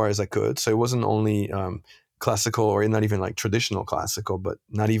repertoire as I could. So it wasn't only classical or not even like traditional classical, but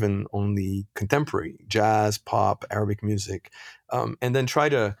not even only contemporary, jazz, pop, Arabic music, and then try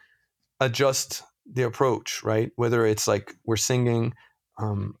to adjust the approach, right? Whether it's like we're singing,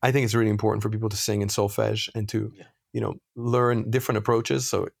 I think it's really important for people to sing in solfege and to, Yeah. learn different approaches.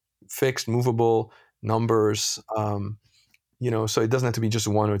 So fixed, movable, numbers, so it doesn't have to be just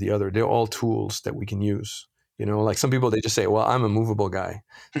one or the other. They're all tools that we can use. Like some people, they just say, well, I'm a movable guy.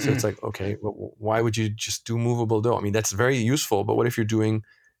 So it's like, okay, well, why would you just do movable do? I mean, that's very useful, but what if you're doing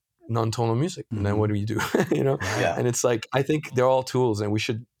non-tonal music? And then what do you do? Right. Yeah. And it's like, I think they're all tools, and we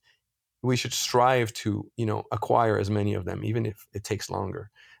should strive to acquire as many of them, even if it takes longer.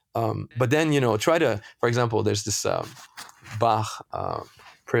 But then try to, for example, there's this Bach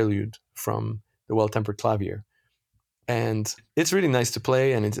prelude from the Well-Tempered Clavier, and it's really nice to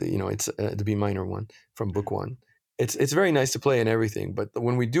play, and it's the B minor one from Book One. It's very nice to play and everything, but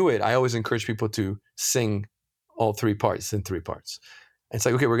when we do it, I always encourage people to sing all three parts in 3 parts. It's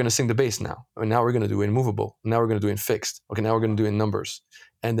like, okay, we're going to sing the bass now. And now we're going to do it in movable. Now we're going to do it in fixed. Okay, now we're going to do it in numbers.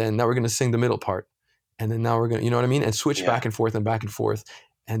 And then now we're going to sing the middle part. And then now we're going to, you know what I mean? And switch Yeah. back and forth and back and forth.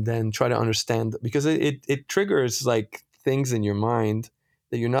 And then try to understand, because it triggers like things in your mind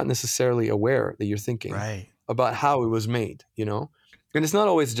that you're not necessarily aware that you're thinking Right. about how it was made. And it's not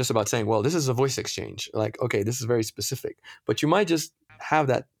always just about saying, well, this is a voice exchange. Like, okay, this is very specific. But you might just have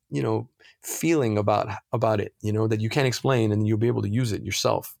that, feeling about it, that you can't explain, and you'll be able to use it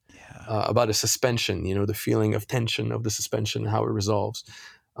yourself. Yeah. About a suspension, the feeling of tension of the suspension, how it resolves.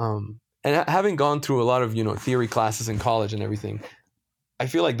 And having gone through a lot of theory classes in college and everything, I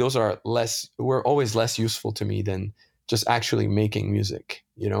feel like those were always less useful to me than just actually making music.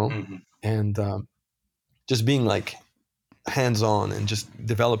 Hmm. And just being like hands on and just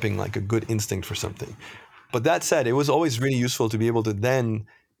developing like a good instinct for something. But that said, it was always really useful to be able to then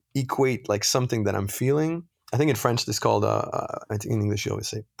equate like something that I'm feeling. I think in French it's called, I think in English you always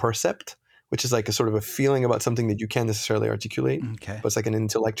say percept, which is like a sort of a feeling about something that you can't necessarily articulate, Okay. but it's like an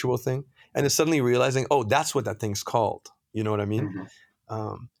intellectual thing. And it's suddenly realizing, oh, that's what that thing's called. You know what I mean?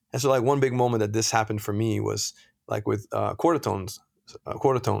 Hmm. And so like one big moment that this happened for me was like with quartertones,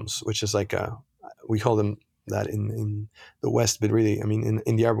 which is like we call them that in the West, but really, I mean,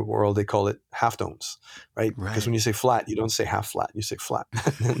 in the Arabic world, they call it half tones, right? Because Right. when you say flat, you don't say half flat, you say flat.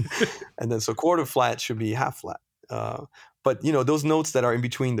 And then so quarter flat should be half flat. But those notes that are in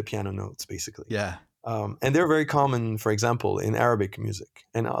between the piano notes, basically. Yeah. And they're very common, for example, in Arabic music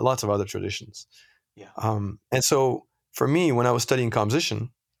and lots of other traditions. Yeah. And so for me, when I was studying composition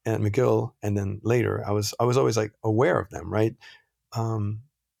at McGill, and then later, I was always like aware of them, right?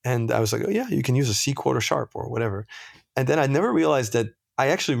 And I was like, oh yeah, you can use a C quarter sharp or whatever. And then I never realized that I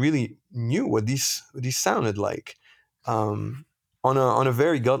actually really knew what these sounded like, on a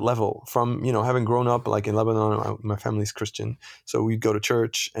very gut level, from having grown up like in Lebanon. My family's Christian, so we'd go to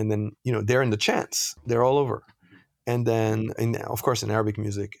church, and then they're in the chants, they're all over, and then of course in Arabic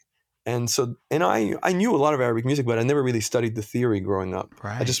music. And so, and I knew a lot of Arabic music, but I never really studied the theory growing up.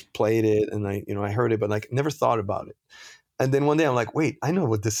 I Right. just played it, and I heard it, but like never thought about it. And then one day I'm like, wait, I know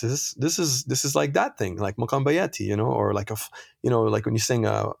what this is. This is like that thing, like Makam Bayati, or like like when you sing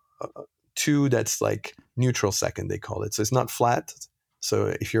a two that's like neutral second, they call it. So it's not flat. So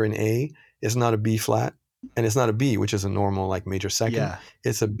if you're in A, it's not a B flat, and it's not a B, which is a normal like major second. Yeah.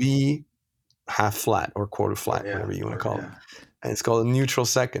 It's a B half flat or quarter flat, whatever you want to call it. And it's called a neutral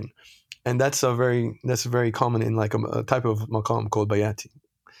second. And that's very common in like a type of maqam called bayati.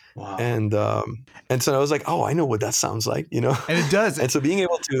 Wow. And so I was like, oh, I know what that sounds like, And it does. And so being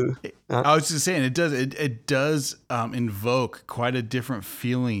able to, I was just saying, it does invoke quite a different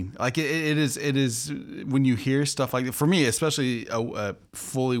feeling. Like it is when you hear stuff like that. For me, especially a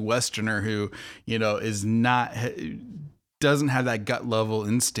fully Westerner who is not doesn't have that gut level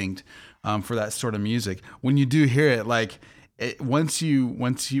instinct for that sort of music. When you do hear it, like. Once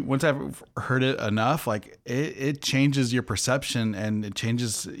I've heard it enough, like it changes your perception and it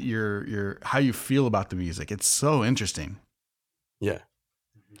changes your how you feel about the music. It's so interesting. Yeah,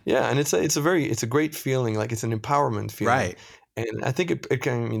 and it's a great feeling. Like it's an empowerment feeling, right? And I think it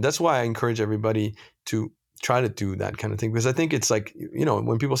can. I mean, that's why I encourage everybody to try to do that kind of thing, because I think it's like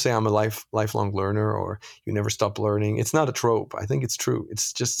when people say I'm a lifelong learner or you never stop learning, it's not a trope. I think it's true.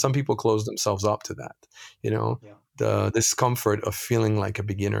 It's just some people close themselves up to that. The discomfort of feeling like a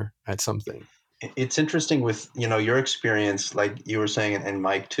beginner at something. It's interesting with your experience, like you were saying, and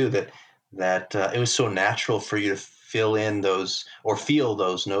Mike too, that it was so natural for you to fill in those or feel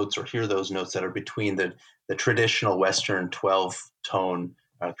those notes or hear those notes that are between the traditional Western 12-tone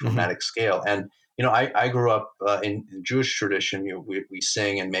chromatic scale. And I grew up in Jewish tradition. We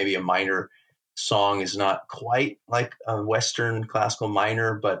sing, and maybe a minor song is not quite like a Western classical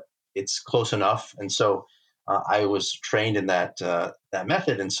minor, but it's close enough. And so I was trained in that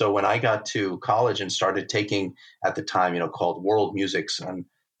method. And so when I got to college and started taking, at the time, called world musics, and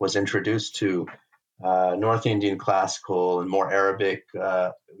was introduced to North Indian classical and more Arabic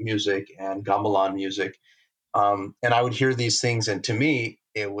music and gamelan music, and I would hear these things, and to me,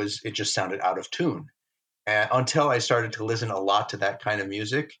 it just sounded out of tune. And until I started to listen a lot to that kind of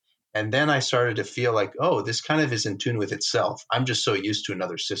music, and then I started to feel like, oh, this kind of is in tune with itself. I'm just so used to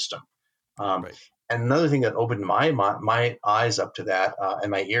another system. Right. And another thing that opened my eyes up to that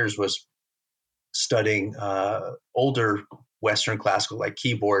and my ears was studying older Western classical, like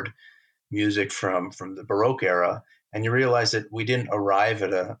keyboard music from the Baroque era, and you realize that we didn't arrive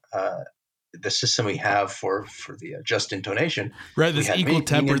at the system we have for the just intonation. Right, this equal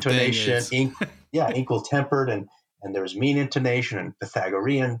tempered intonation, equal tempered, and there was mean intonation and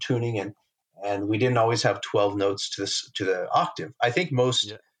Pythagorean tuning, and we didn't always have 12 notes to the octave. I think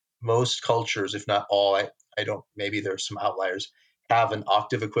most cultures, if not all, I don't, maybe there's some outliers, have an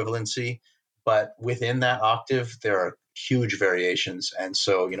octave equivalency, but within that octave, there are huge variations. And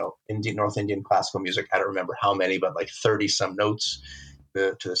so, North Indian classical music, I don't remember how many, but like 30 some notes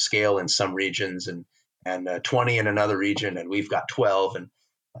to the scale in some regions, and 20 in another region, and we've got 12. And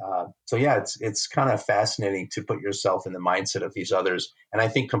so, yeah, it's kind of fascinating to put yourself in the mindset of these others. And I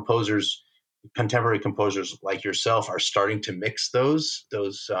think contemporary composers like yourself are starting to mix those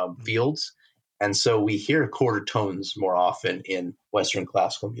fields, and so we hear quarter tones more often in Western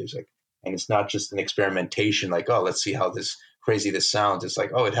classical music, and it's not just an experimentation like, oh, let's see how crazy this sounds. It's like,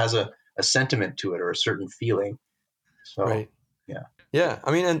 oh, it has a sentiment to it or a certain feeling. So right. Yeah,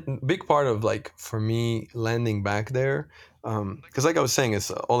 I mean, and big part of like for me landing back there, because like I was saying, it's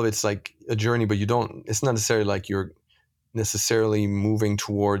all of it's like a journey, but it's not necessarily like you're necessarily moving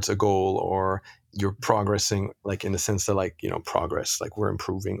towards a goal or you're progressing, like in the sense that like progress, like we're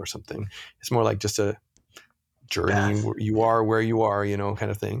improving or something. It's more like just a journey where you are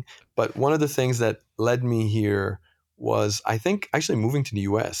kind of thing. But one of the things that led me here was, I think, actually moving to the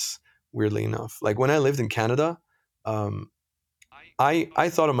US, weirdly enough. Like when I lived in Canada, I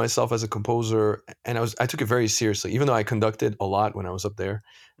thought of myself as a composer, and I took it very seriously, even though I conducted a lot when I was up there.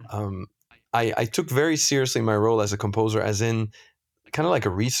 I took very seriously my role as a composer, as in kind of like a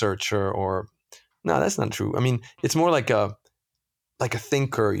researcher, or no, that's not true. I mean, it's more like a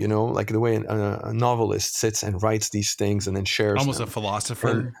thinker, like the way a novelist sits and writes these things and then shares almost them. A philosopher.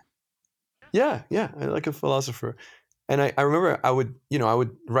 And yeah, like a philosopher. And I remember I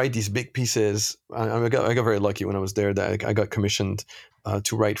would write these big pieces. I got very lucky when I was there that I got commissioned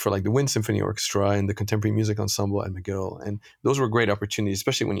to write for like the Wind Symphony Orchestra and the Contemporary Music Ensemble at McGill. And those were great opportunities,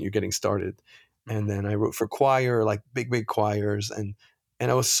 especially when you're getting started. And then I wrote for choir, like big choirs. And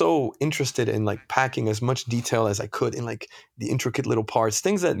I was so interested in like packing as much detail as I could in like the intricate little parts,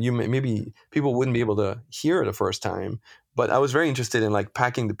 things that maybe people wouldn't be able to hear the first time. But I was very interested in like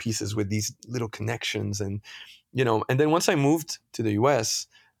packing the pieces with these little connections. And and then once I moved to the US,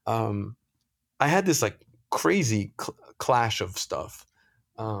 I had this like crazy clash of stuff.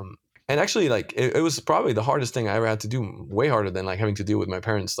 And actually, like it was probably the hardest thing I ever had to do, way harder than like having to deal with my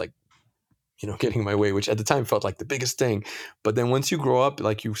parents, like, getting in my way, which at the time felt like the biggest thing. But then once you grow up,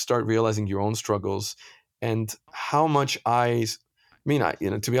 like you start realizing your own struggles and how much to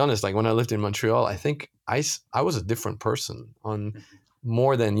be honest, like when I lived in Montreal, I think I was a different person on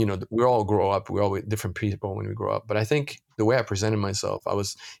more than, we all grow up, we're all different people when we grow up. But I think the way I presented myself, I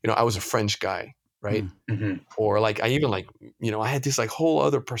was a French guy, right? Mm-hmm. Or like I even like, I had this like whole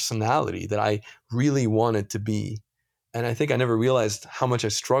other personality that I really wanted to be. And I think I never realized how much I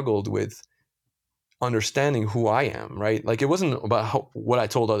struggled with understanding who I am, right? Like it wasn't about what I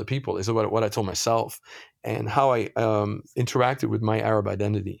told other people, it's about what I told myself and how I interacted with my Arab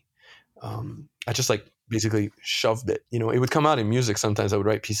identity. I just like basically shoved it. It would come out in music. Sometimes I would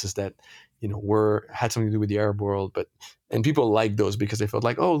write pieces that, had something to do with the Arab world, and people liked those because they felt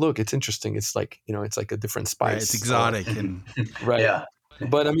like, oh, look, it's interesting. It's like, it's like a different spice. Right, it's exotic and right. Yeah.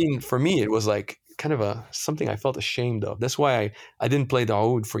 But I mean, for me, it was like kind of something I felt ashamed of. That's why I didn't play the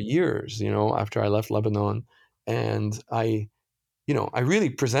oud for years, after I left Lebanon. And I really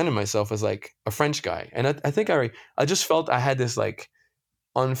presented myself as like a French guy. And I think I just felt I had this like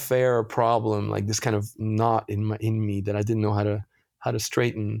unfair problem, like this kind of knot in me that I didn't know how to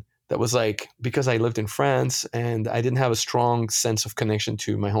straighten. That was like, because I lived in France and I didn't have a strong sense of connection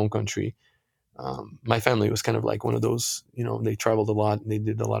to my home country. My family was kind of like one of those, they traveled a lot and they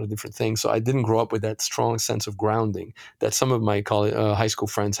did a lot of different things. So I didn't grow up with that strong sense of grounding that some of my high school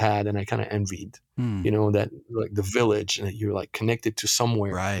friends had, and I kind of envied, that like the village and that you're like connected to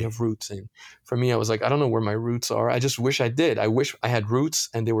somewhere, Right. You have roots. And for me, I was like, I don't know where my roots are. I just wish I did. I wish I had roots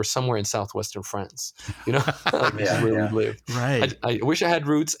and they were somewhere in southwestern France, like this is where we live. Right. I wish I had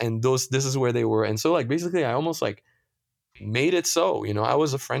roots and this is where they were. And so like basically I almost like made it so, I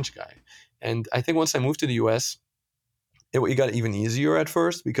was a French guy. And I think once I moved to the US, it got even easier at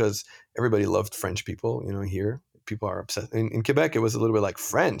first because everybody loved French people, here. People are obsessed. In Quebec, it was a little bit like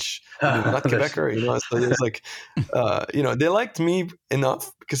French, not Quebecer, So it was like, they liked me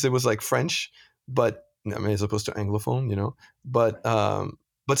enough because it was like French, but as opposed to Anglophone,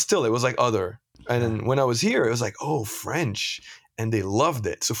 but still, it was like other. And then when I was here, it was like, oh, French. And they loved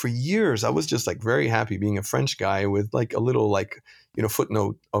it. So for years, I was just like very happy being a French guy with like a little like,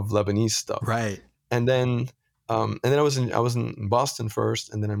 footnote of Lebanese stuff. Right. And then I was in Boston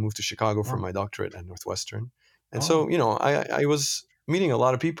first, and then I moved to Chicago for my doctorate at Northwestern. And so, I was meeting a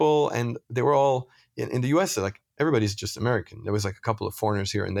lot of people, and they were all in the US, like everybody's just American. There was like a couple of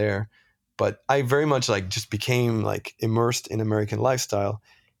foreigners here and there, but I very much like just became like immersed in American lifestyle.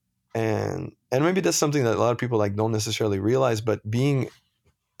 And maybe that's something that a lot of people like don't necessarily realize, but being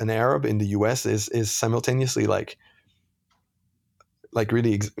an Arab in the US is simultaneously like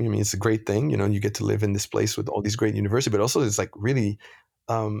really, it's a great thing, you get to live in this place with all these great universities, but also it's like really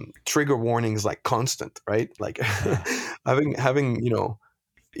trigger warnings, like constant, right? Like having,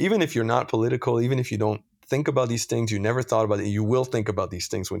 even if you're not political, even if you don't think about these things, you never thought about it, you will think about these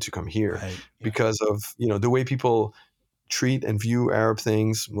things once you come here, Right. because of, the way people treat and view Arab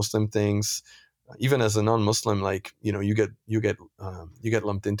things, Muslim things. Even as a non-Muslim, like you get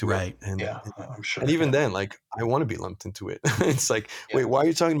lumped into Right. it, and I'm sure. and even then, like I want to be lumped into it. It's like, wait, why are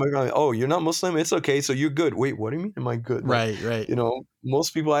you talking about? Oh, you're not Muslim? It's okay, so you're good. Wait, what do you mean? Am I good? Like, Right.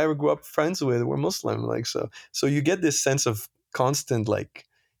 Most people I ever grew up friends with were Muslim. Like so you get this sense of constant like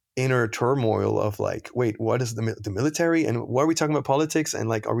inner turmoil of like, wait, what is the military, and why are we talking about politics, and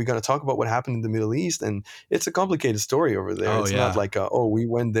like, are we going to talk about what happened in the Middle East? And it's a complicated story over there. It's not like we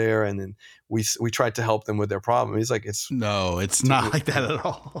went there and then we tried to help them with their problem. It's like it's not like that at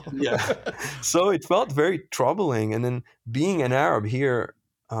all. Yeah. So it felt very troubling, and then being an Arab here,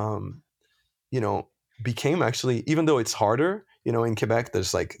 became actually, even though it's harder, in Quebec,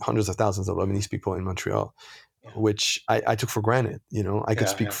 there's like hundreds of thousands of Lebanese people in Montreal, which I took for granted. I could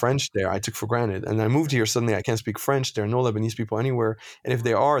speak French there. I took for granted. And I moved here, suddenly I can't speak French. There are no Lebanese people anywhere. And if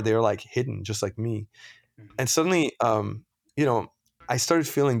they are, they're like hidden, just like me. And suddenly, I started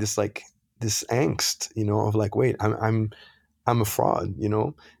feeling this like this angst, of like, wait, I'm a fraud,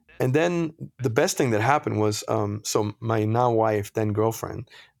 And then the best thing that happened was, so my now wife, then girlfriend,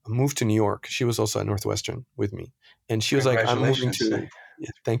 moved to New York. She was also at Northwestern with me. And she was like, I'm moving to... Yeah,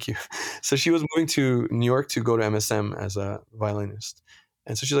 thank you. So she was moving to New York to go to MSM as a violinist.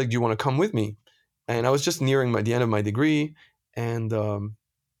 And so she's like, do you want to come with me? And I was just nearing the end of my degree. And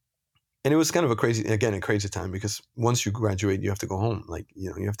it was kind of a crazy time, because once you graduate, you have to go home. Like,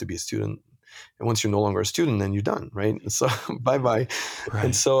 you have to be a student. And once you're no longer a student, then you're done, right? So bye-bye. Right.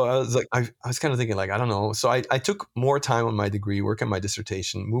 And so I was like, I was kind of thinking like, I don't know. So I took more time on my degree, work on my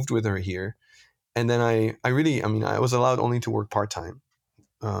dissertation, moved with her here. And then I really, I mean, I was allowed only to work part-time.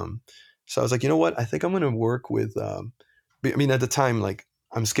 Um, so I was like, you know what? I think I'm going to work with, I mean, at the time, like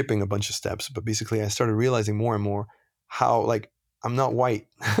I'm skipping a bunch of steps, but basically I started realizing more and more how like I'm not white,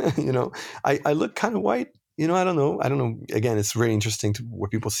 you know, I look kind of white, you know, I don't know. I don't know. Again, it's very interesting to what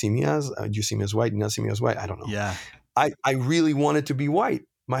people see me as. Do you see me as white? Do you not see me as white? I don't know. Yeah. I really wanted to be white.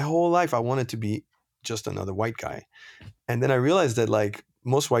 My whole life, I wanted to be just another white guy. And then I realized that like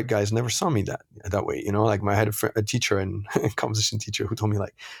most white guys never saw me that way. You know, like I had a teacher and composition teacher who told me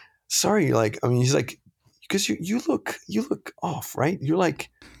like, sorry, like I mean, he's like, because you look off, right? You're like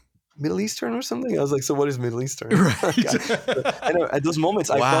Middle Eastern or something. I was like, so what is Middle Eastern? Right. I know at those moments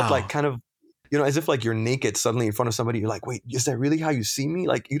I felt Wow. like kind of, you know, as if like you're naked suddenly in front of somebody. You're like, wait, is that really how you see me?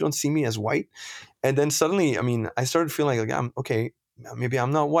 Like you don't see me as white? And then suddenly, I mean, I started feeling like I'm okay. Maybe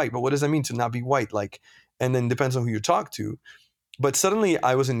I'm not white, but what does that mean to not be white? Like, and then depends on who you talk to. But suddenly,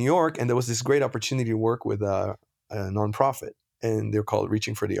 I was in New York, and there was this great opportunity to work with a nonprofit, and they're called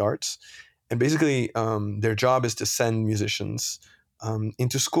Reaching for the Arts. And basically, their job is to send musicians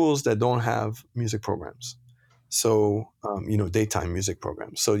into schools that don't have music programs. So, you know, daytime music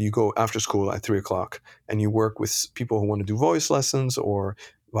programs. So you go after school at 3 o'clock and you work with people who want to do voice lessons or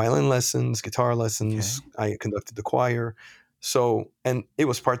violin lessons, guitar lessons. Okay. I conducted the choir. So, and it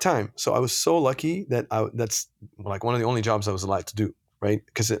was part time. So I was so lucky that that's like one of the only jobs I was allowed to do, right?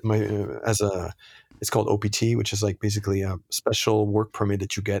 Because it's called OPT, which is like basically a special work permit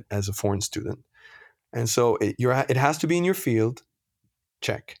that you get as a foreign student. And so it has to be in your field,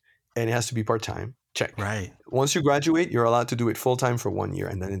 check, and it has to be part time, check. Right. Once you graduate, you're allowed to do it full time for 1 year,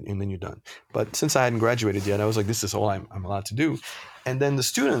 and then you're done. But since I hadn't graduated yet, I was like, this is all I'm allowed to do. And then the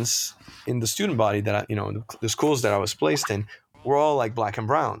students in the student body that the schools that I was placed in were all like black and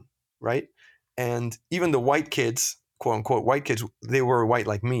brown, right? And even the white kids, quote unquote white kids, they were white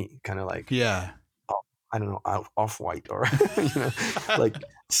like me, kind of like Yeah. I don't know, off white or you know, like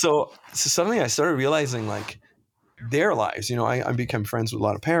so suddenly I started realizing like their lives. You know, I became friends with a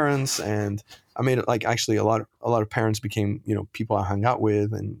lot of parents, and I made it like actually a lot of parents became, you know, people I hung out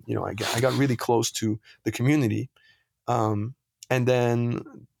with, and you know I got really close to the community. And then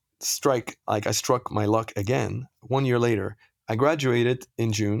I struck my luck again 1 year later. I graduated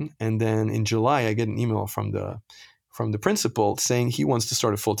in June, and then in July I get an email from the principal saying he wants to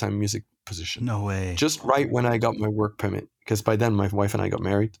start a full-time music position. No way. Just right when I got my work permit, because by then my wife and I got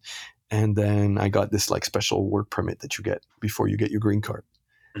married. And then I got this like special work permit that you get before you get your green card.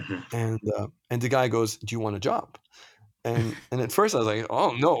 Mm-hmm. And the guy goes, "Do you want a job?" And at first I was like,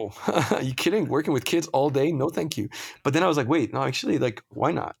 "Oh no, are you kidding? Working with kids all day? No, thank you." But then I was like, "Wait, no, actually, like,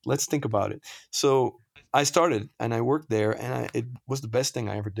 why not? Let's think about it." So I started and I worked there, and it was the best thing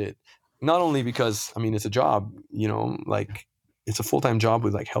I ever did. Not only because I mean it's a job, you know, like it's a full-time job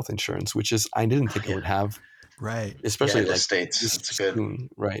with like health insurance, which is I didn't think I would have, Right. especially in the like States, this it's good. soon,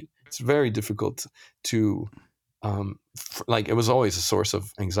 right? It's very difficult to like it was always a source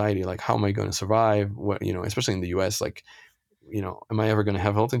of anxiety, like how am I going to survive, what, you know, especially in the US, like, you know, am I ever going to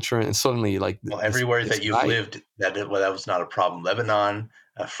have health insurance? And suddenly like Well, this everywhere this that you've guy, lived, that was not a problem. Lebanon,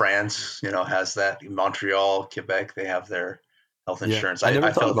 France, you know, has that. Montreal, Quebec, they have their health yeah, insurance. I never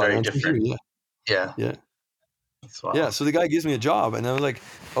I thought felt about it very until here. different. Yeah, Yeah, yeah, that's yeah. wild. So the guy gives me a job, and I was like,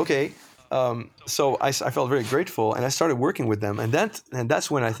 okay. So I felt very grateful, and I started working with them, and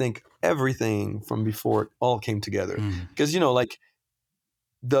that's when I think everything from before all came together, Mm. because you know, like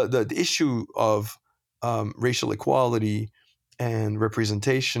the issue of racial equality and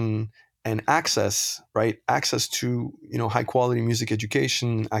representation and access, right? Access to, you know, high quality music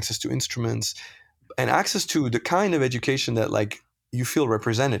education, access to instruments, and access to the kind of education that like you feel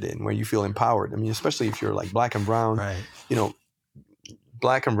represented in, where you feel empowered. I mean, especially if you're like black and brown, Right. you know,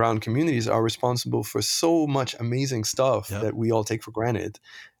 black and brown communities are responsible for so much amazing stuff Yep. that we all take for granted.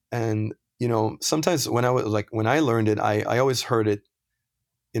 And you know, sometimes when I learned it, I always heard it,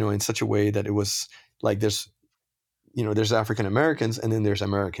 you know, in such a way that it was like there's African Americans and then there's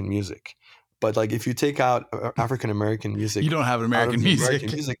American music. But like if you take out African American music You don't have out of American the music.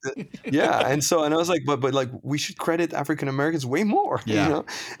 American music, yeah. And I was like, but like we should credit African Americans way more, Yeah. you know?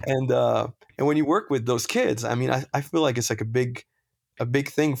 And when you work with those kids, I mean, I feel like it's like a big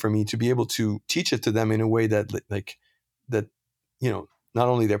thing for me to be able to teach it to them in a way that like that, you know, not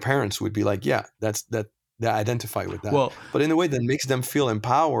only their parents would be like, yeah, that they identify with that, Well, but in a way that makes them feel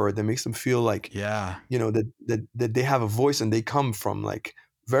empowered, that makes them feel like, yeah. you know, that they have a voice and they come from like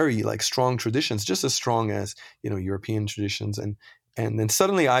very like strong traditions, just as strong as, you know, European traditions. And then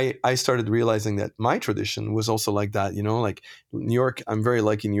suddenly I started realizing that my tradition was also like that, you know, like New York, I'm very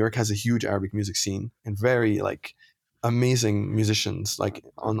lucky. New York has a huge Arabic music scene and very like amazing musicians, like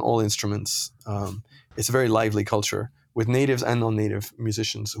on all instruments. It's a very lively culture with natives and non-native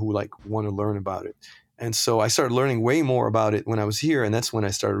musicians who like want to learn about it. And so I started learning way more about it when I was here, and that's when I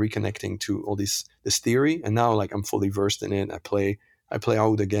started reconnecting to all this theory. And now like I'm fully versed in it. I play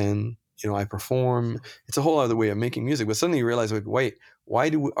oud again. I perform. It's a whole other way of making music. But suddenly you realize, like, wait, why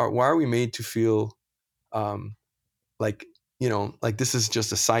are we made to feel like like this is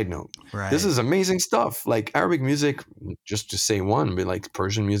just a side note. Right. This is amazing stuff. Like Arabic music, just to say one, but like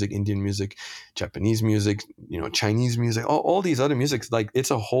Persian music, Indian music, Japanese music, Chinese music, all these other musics, like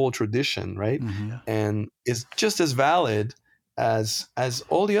it's a whole tradition, right? Mm-hmm. And it's just as valid as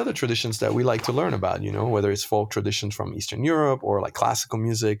all the other traditions that we like to learn about, whether it's folk traditions from Eastern Europe or like classical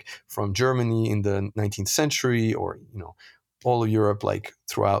music from Germany in the 19th century, or all of Europe, like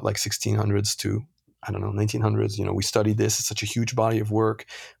throughout like 1600s to, I don't know, 1900s. We studied this. It's such a huge body of work.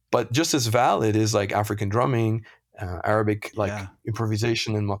 But just as valid is like African drumming, Arabic like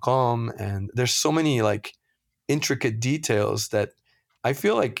improvisation and maqam. And there's so many like intricate details that I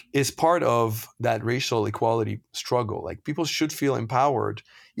feel like is part of that racial equality struggle. Like people should feel empowered,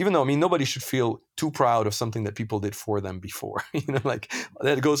 even though, I mean, nobody should feel too proud of something that people did for them before. Like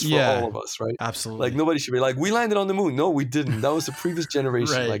that goes for all of us, right? Absolutely. Like nobody should be like, we landed on the moon. No, we didn't. That was the previous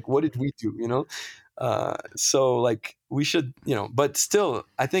generation. Right. Like, what did we do? So like we should, but still,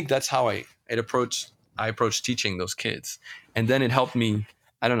 I think that's how I approached teaching those kids, and then it helped me.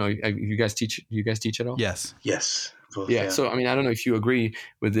 I don't know. You guys teach at all? Yes. Both, yeah. So I mean, I don't know if you agree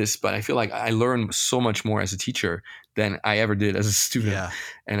with this, but I feel like I learned so much more as a teacher than I ever did as a student. Yeah.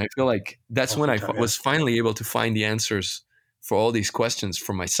 And I feel like that's when I was finally able to find the answers for all these questions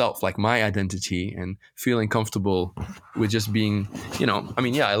for myself, like my identity, and feeling comfortable with just being, I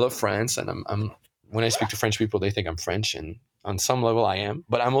mean, yeah, I love France, and I'm when I speak to French people, they think I'm French, and on some level I am,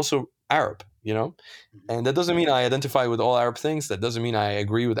 but I'm also Arab, and that doesn't mean I identify with all Arab things. That doesn't mean I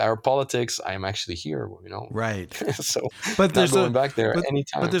agree with Arab politics. I am actually here, Right. So, but there's going back there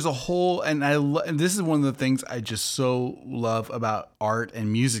anytime. But there's a whole, and and this is one of the things I just so love about art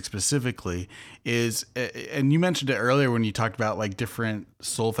and music specifically is, and you mentioned it earlier when you talked about like different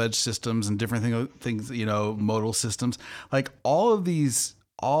solfege systems and different things, modal systems, like all of this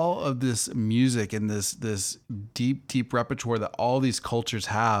music and this deep repertoire that all these cultures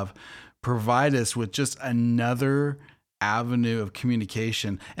have provide us with just another avenue of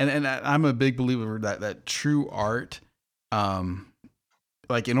communication. And I'm a big believer that true art,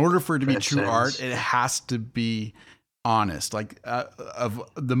 like in order for it to be true art, it has to be honest. Like of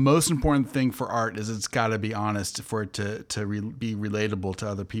the most important thing for art is it's got to be honest for it to be relatable to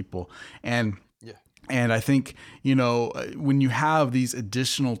other people. And I think, when you have these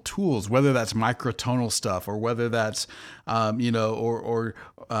additional tools, whether that's microtonal stuff or whether that's, or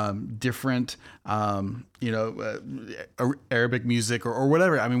different, Arabic music or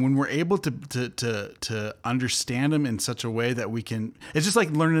whatever. I mean, when we're able to understand them in such a way that we can, it's just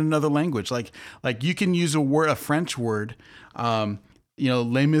like learning another language. Like you can use a French word, Les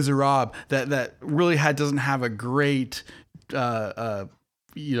Miserables, that really doesn't have a great,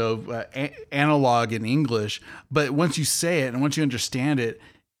 analog in English, but once you say it and once you understand it,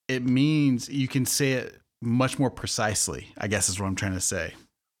 it means you can say it much more precisely, I guess is what I'm trying to say.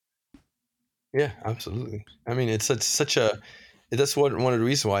 Yeah, absolutely. I mean, it's that's one of the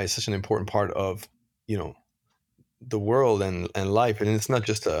reasons why it's such an important part of, the world and life. And it's not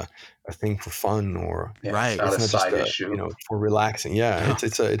just a thing for fun or right. It's not just side issue, for relaxing. Yeah.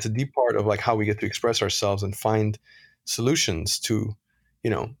 It's a deep part of like how we get to express ourselves and find solutions to,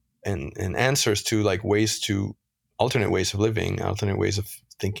 and answers to like alternate ways of living, alternate ways of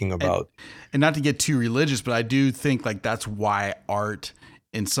thinking about. And not to get too religious, but I do think like that's why art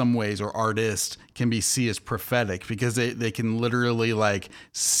in some ways, or artists, can be seen as prophetic, because they can literally like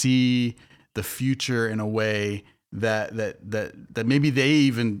see the future in a way that maybe they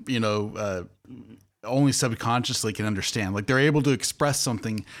even, only subconsciously can understand. Like they're able to express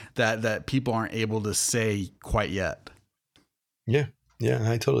something that people aren't able to say quite yet. Yeah.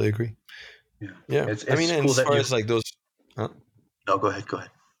 Yeah, I totally agree. Yeah. It's I mean, cool as far as like those. No, go ahead.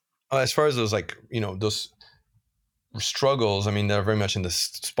 As far as those, like, those struggles, I mean, they're very much in the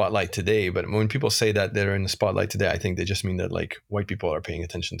spotlight today. But when people say that they're in the spotlight today, I think they just mean that like white people are paying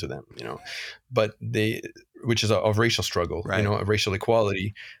attention to them, but which is of racial struggle, right. Of racial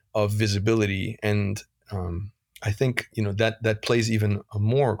equality, of visibility. And I think, that plays even a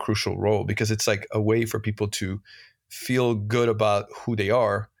more crucial role, because it's like a way for people to feel good about who they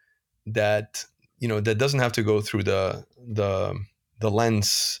are, that that doesn't have to go through the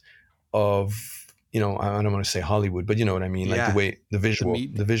lens of I don't want to say Hollywood, but you know what I mean? Like Yeah.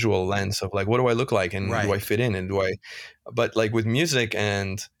 the visual lens of like, what do I look like? And do I Right. fit in? And but like with music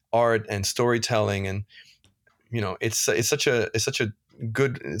and art and storytelling, and, it's such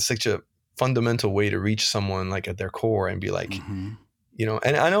a fundamental way to reach someone like at their core and be like, Mm-hmm.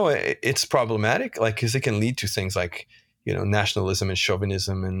 and I know it's problematic, like, because it can lead to things like, nationalism and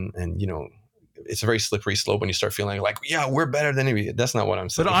chauvinism, and it's a very slippery slope when you start feeling like, yeah, we're better than anybody. That's not what I'm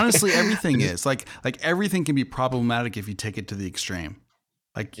saying. But honestly, everything is like everything can be problematic if you take it to the extreme.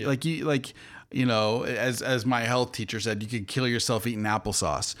 As my health teacher said, you could kill yourself eating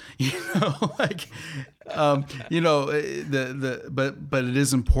applesauce. But it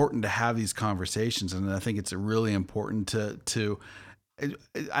is important to have these conversations, and I think it's really important to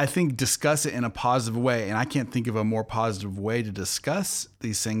I think discuss it in a positive way. And I can't think of a more positive way to discuss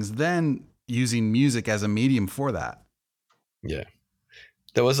these things than using music as a medium for that. Yeah.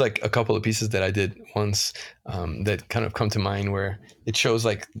 There was like a couple of pieces that I did once that kind of come to mind where it shows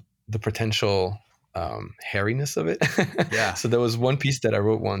like the potential hairiness of it. Yeah. So there was one piece that I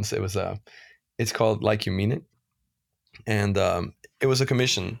wrote once. It's called Like You Mean It. And it was a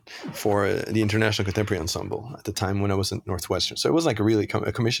commission for the International Contemporary Ensemble at the time when I was at Northwestern. So it was like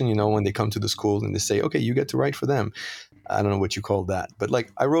a commission, when they come to the school and they say, okay, you get to write for them. I don't know what you call that, but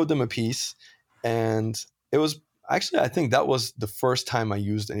like I wrote them a piece, and it was actually, I think that was the first time I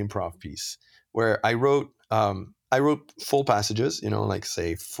used an improv piece where I wrote full passages, like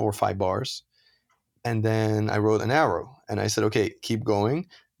say 4 or 5 bars. And then I wrote an arrow and I said, okay, keep going.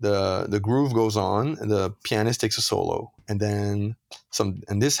 The groove goes on and the pianist takes a solo, and then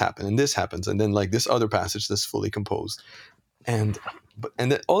and this happened and this happens. And then like this other passage that's fully composed.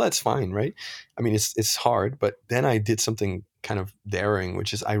 All that's fine, right? I mean, it's hard, but then I did something kind of daring,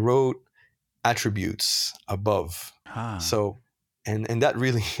 which is I wrote attributes above. So, and that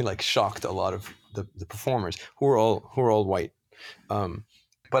really like shocked a lot of the performers who were all white.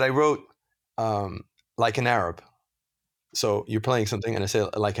 But I wrote like an Arab. So you're playing something, and I say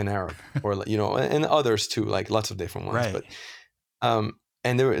like an Arab, or and others too, like lots of different ones. Right. But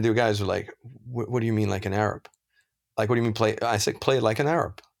and there were guys who were like, what do you mean like an Arab? Like, what do you mean play? I said, play like an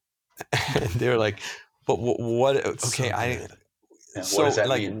Arab. And they were like, but what? Okay, what does that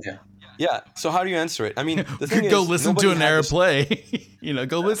mean? Yeah. So how do you answer it? I mean, the thing go is, listen to an Arab play.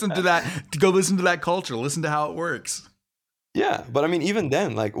 Go listen to that. Go listen to that culture. Listen to how it works. Yeah, but I mean, even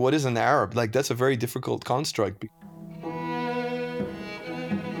then, like, what is an Arab? Like, that's a very difficult construct.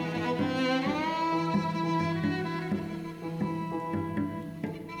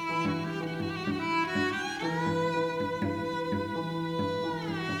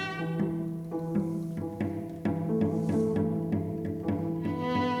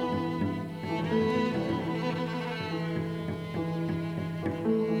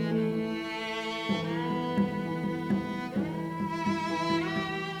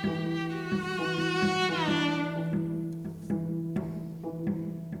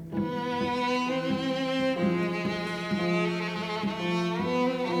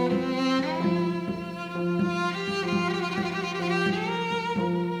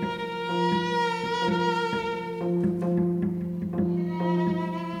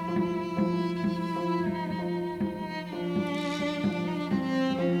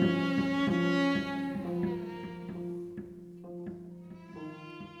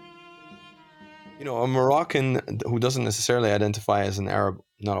 A Moroccan who doesn't necessarily identify as an Arab,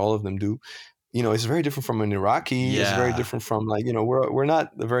 not all of them do, it's very different from an Iraqi. Yeah. It's very different from we're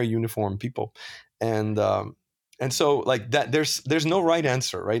not a very uniform people. And so like that, there's no right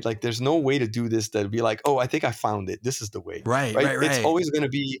answer, right? Like there's no way to do this that'd be like, oh, I think I found it. This is the way. Right. It's always going to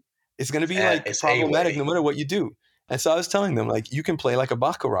be, like problematic no matter what you do. And so I was telling them, like, you can play like a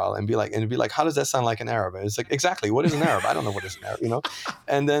baccarat and be like, how does that sound like an Arab? And it's like, exactly, what is an Arab? I don't know what is an Arab,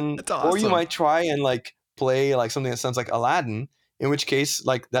 And then, awesome. Or you might try and like play like something that sounds like Aladdin, in which case,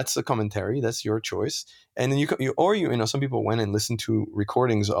 like, that's a commentary, that's your choice. And then some people went and listened to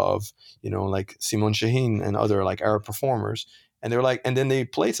recordings of, like Simon Shaheen and other like Arab performers. And they were like, and then they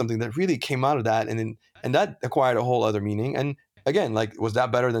played something that really came out of that. And that acquired a whole other meaning. And again, like, was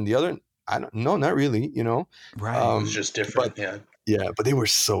that better than the other? I don't know, not really, Right. It was just different. Yeah, but they were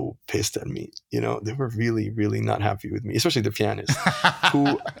so pissed at me. They were really, really not happy with me, especially the pianist,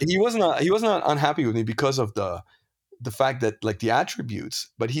 who he was not unhappy with me because of the fact that like the attributes,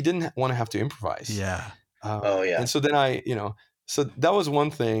 but he didn't want to have to improvise. Yeah. And so then so that was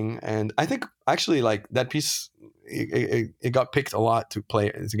one thing, and I think actually like that piece, it got picked a lot to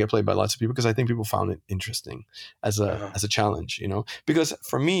get played by lots of people because I think people found it interesting as a challenge, because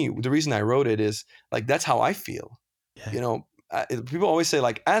for me the reason I wrote it is like that's how I feel. Yeah. People always say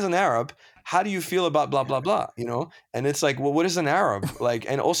like, as an Arab, how do you feel about blah blah blah, and it's like, well, what is an Arab like?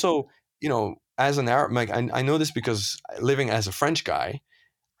 And also, as an Arab, like I know this because living as a French guy,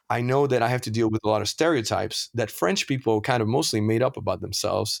 I know that I have to deal with a lot of stereotypes that French people kind of mostly made up about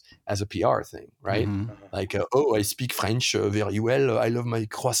themselves as a PR thing, right? Mhm. Like, oh, I speak French very well. I love my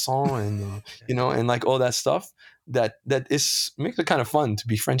croissant, and and like all that stuff. That is makes it kind of fun to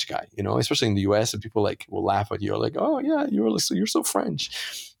be French guy, especially in the U.S. And people like will laugh at you, like, oh yeah, you're so French.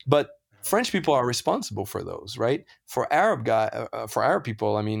 But French people are responsible for those, right? For Arab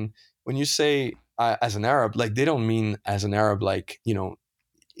people, I mean, when you say as an Arab, like they don't mean as an Arab, like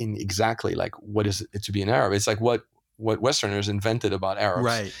in exactly like what is it to be an Arab. It's like what Westerners invented about Arabs,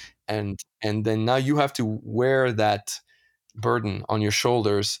 Right. and then now you have to wear that burden on your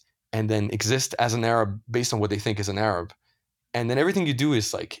shoulders and then exist as an Arab based on what they think is an Arab, and then everything you do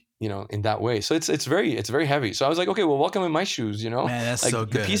is like in that way. So it's very heavy. So I was like, okay, well, welcome in my shoes. Man, that's Like so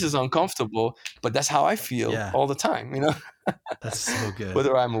the piece good. is uncomfortable, but that's how I feel Yeah. all the time. That's so good.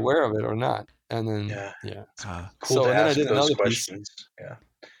 Whether I'm aware of it or not. And then Yeah. Cool So to and then I ask did those another piece. questions. Yeah.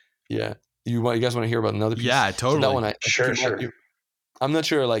 Yeah. You guys want to hear about another piece? Yeah, So that totally. one, I think Sure. I'm not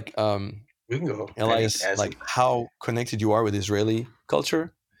sure, like, We can go Elias, as like how connected you are with Israeli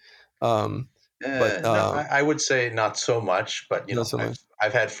culture. But no, I would say not so much, but not so much.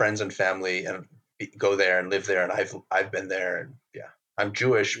 I've had friends and family and go there and live there, and I've been there, and yeah, I'm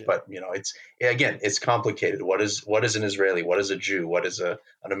Jewish, Yeah. but it's complicated. What is an Israeli? What is a Jew? What is an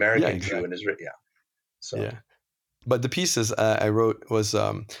American Jew Exactly. in Israel? Yeah, so Yeah. But the pieces I wrote was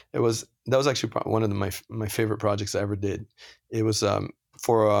that was actually one of my favorite projects I ever did. It was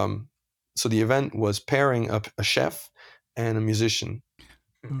for so the event was pairing up a chef and a musician,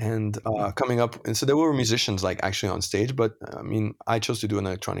 and coming up, and so there were musicians like actually on stage, but I mean, I chose to do an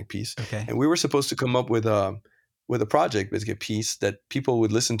electronic piece, Okay. and we were supposed to come up with a project, basically a piece that people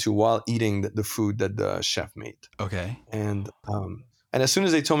would listen to while eating the food that the chef made. Okay. And as soon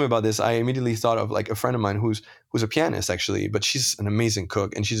as they told me about this, I immediately thought of like a friend of mine who's a pianist actually, but she's an amazing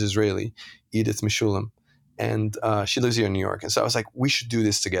cook and she's Israeli, Edith Mishulam, and she lives here in New York. And so I was like, we should do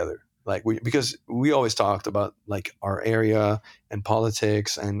this together, like because we always talked about like our area and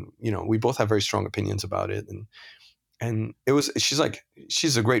politics, and we both have very strong opinions about it, and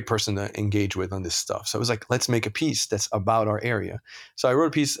she's a great person to engage with on this stuff. So I was like, let's make a piece that's about our area. So I wrote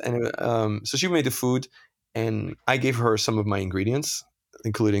a piece, and so she made the food, and I gave her some of my ingredients,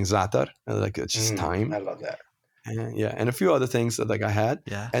 including za'atar, like it's just thyme. I love that. And a few other things that like I had.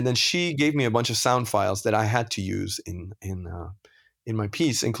 Yeah. And then she gave me a bunch of sound files that I had to use in my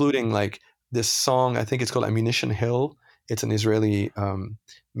piece, including like this song. I think it's called Ammunition Hill. It's an Israeli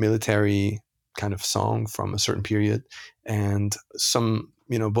military kind of song from a certain period, and some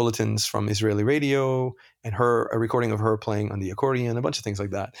bulletins from Israeli radio, and a recording of her playing on the accordion, a bunch of things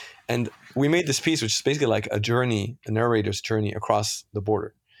like that. And we made this piece, which is basically like a narrator's journey across the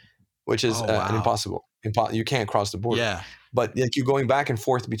border, which is an impossible. You can't cross the border. Yeah. But like you're going back and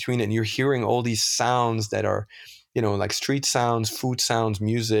forth between it, and you're hearing all these sounds that are, like street sounds, food sounds,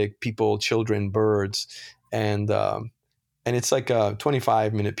 music, people, children, birds, and it's like a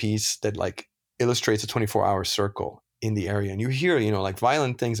 25-minute piece that like illustrates a 24-hour circle in the area, and you hear like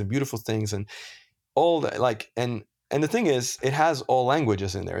violent things and beautiful things and all that, like and the thing is, it has all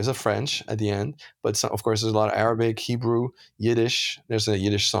languages in there. There's a French at the end, but of course there's a lot of Arabic, Hebrew, Yiddish. There's a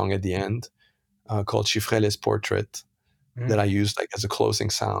Yiddish song at the end called Shifrele's Portrait that I used like as a closing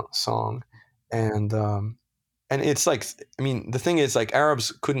song, and it's like, I mean, the thing is, like,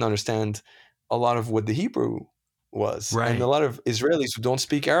 Arabs couldn't understand a lot of what the Hebrew was, Right. and a lot of Israelis who don't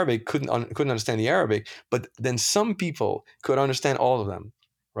speak Arabic couldn't understand the Arabic, but then some people could understand all of them,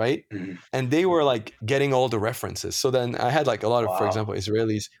 right? And they were like getting all the references. So then I had like a lot of, for example,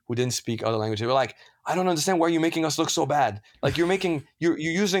 Israelis who didn't speak other languages. They were like, I don't understand why you're making us look so bad. Like you're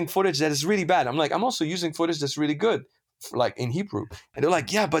using footage that is really bad. I'm like, I'm also using footage that's really good, like in Hebrew. And they're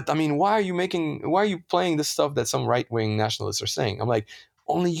like, yeah, but I mean, why are you playing this stuff that some right-wing nationalists are saying? I'm like,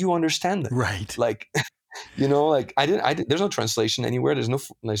 only you understand it. Right. Like, like I didn't, there's no translation anywhere. There's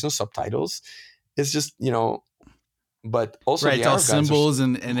no subtitles. It's just, but also right. the It's all Arab guys symbols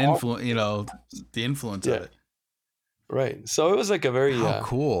and influence, the influence of it. Right. So it was like a very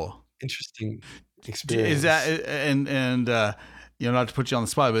cool, interesting experience. Is that and not to put you on the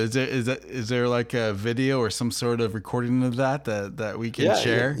spot, but is there like a video or some sort of recording of that we can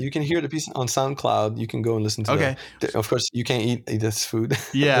share? You can hear the piece on SoundCloud. You can go and listen to it. Of course, you can't eat this food.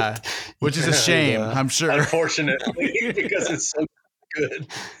 Yeah, which is a shame, I'm sure. Unfortunately, because it's so good.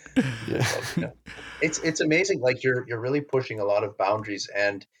 Yeah. It's amazing. Like you're really pushing a lot of boundaries,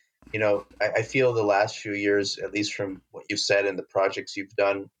 and I feel the last few years, at least from what you've said and the projects you've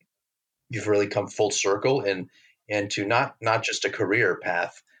done, you've really come full circle and to not just a career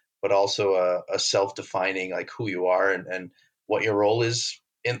path, but also a self-defining like who you are and what your role is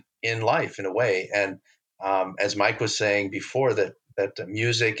in life in a way. And as Mike was saying before, that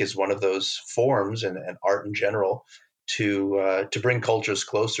music is one of those forms and art in general to bring cultures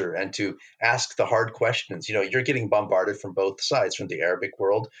closer and to ask the hard questions. You know, you're getting bombarded from both sides, from the Arabic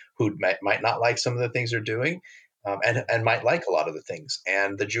world, who might not like some of the things they're doing, and might like a lot of the things,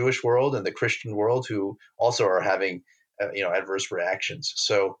 and the Jewish world and the Christian world, who also are having adverse reactions.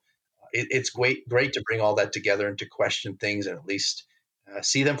 So it's great to bring all that together and to question things and at least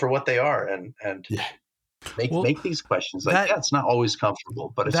see them for what they are, and Yeah. Well, make these questions like, that yeah, it's not always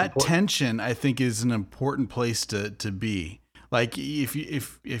comfortable, but it's that important. tension, I think, is an important place to be. Like if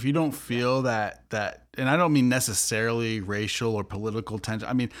you don't feel that, and I don't mean necessarily racial or political tension.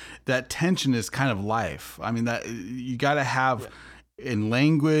 I mean that tension is kind of life. I mean that you got to have in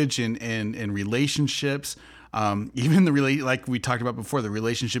language and in relationships. Even like we talked about before, the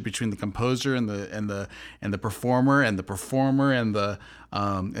relationship between the composer and the performer and the performer and the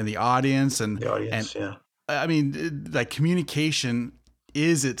audience The audience, yeah. I mean, like communication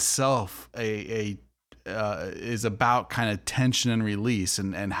is itself is about kind of tension and release,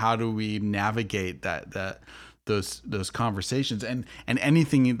 and how do we navigate those conversations, and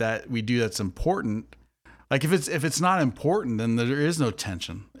anything that we do that's important. Like if it's not important, then there is no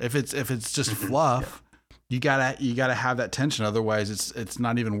tension. If it's just fluff, you gotta have that tension. Otherwise, it's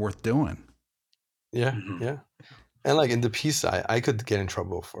not even worth doing. Yeah, yeah. And like in the piece, I could get in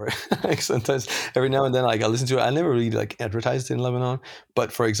trouble for it. Like sometimes, every now and then, like I listen to it. I never really like advertised in Lebanon,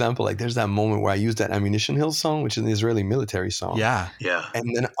 but for example, like there's that moment where I use that Ammunition Hill song, which is an Israeli military song. Yeah.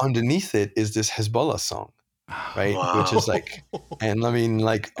 And then underneath it is this Hezbollah song, right? Wow. Which is like, and I mean,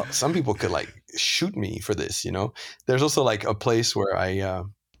 like some people could like shoot me for this, you know. There's also like a place where I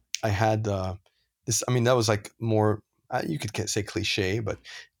had this. I mean, that was like more you could say cliche, but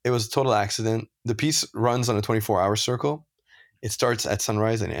it was a total accident. The piece runs on a 24-hour circle. It starts at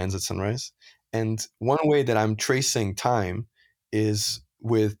sunrise and it ends at sunrise. And one way that I'm tracing time is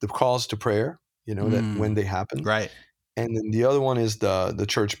with the calls to prayer, you know, that when they happen. Right. And then the other one is the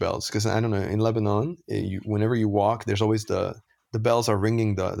church bells. Because I don't know, in Lebanon, whenever you walk, there's always the bells are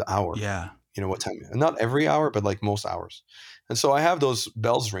ringing the hour. Yeah. You know what time? Not every hour, but like most hours. And so I have those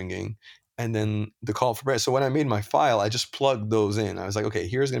bells ringing. And then the call for prayer. So when I made my file, I just plugged those in. I was like, okay,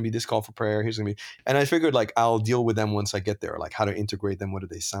 here's going to be this call for prayer. Here's going to be, and I figured like I'll deal with them once I get there, like how to integrate them. What do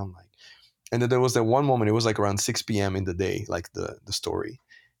they sound like? And then there was that one moment. It was like around 6 p.m. in the day, like the story.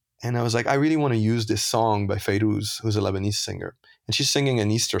 And I was like, I really want to use this song by Fairuz, who's a Lebanese singer, and she's singing an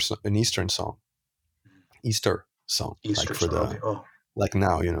Easter song, Easter song, like for the like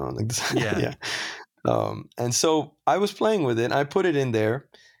now, you know, like this. Yeah. And so I was playing with it. I put it in there.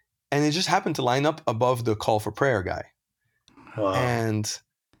 And it just happened to line up above the call for prayer guy. Wow. And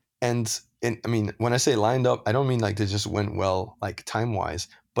I mean, when I say lined up, I don't mean like they just went well, like time wise,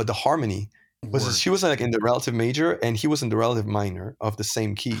 but the harmony was, she was like in the relative major and he was in the relative minor of the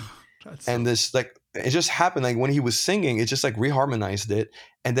same key. And this, like, it just happened. Like when he was singing, it just like reharmonized it.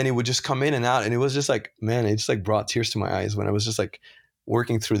 And then it would just come in and out. And it was just like, man, it just like brought tears to my eyes when I was just like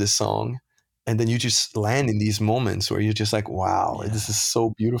working through this song. And then you just land in these moments where you're just like, wow, this is so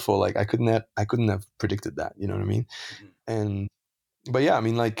beautiful. Like I couldn't have predicted that. You know what I mean? And, but yeah, I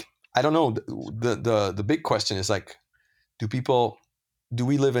mean, like, I don't know. The big question is like, do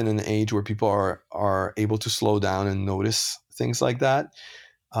we live in an age where people are able to slow down and notice things like that?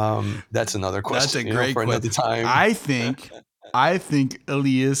 That's another question. That's a great for another time. I think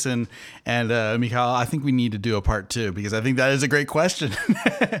Elias and Michal, I think we need to do a part 2 because I think that is a great question.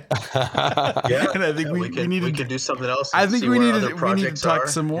 Yeah, and I think we could do something else. I think we need to talk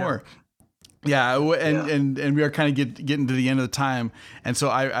some more. Yeah, and we are kind of getting to the end of the time, and so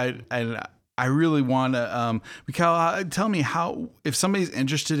I really want to, Michal, tell me how, if somebody's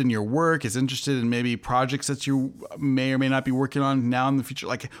interested in your work, is interested in maybe projects that you may or may not be working on now in the future,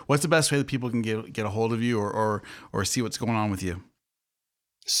 like what's the best way that people can get a hold of you or see what's going on with you?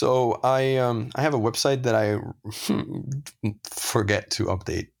 So I have a website that I forget to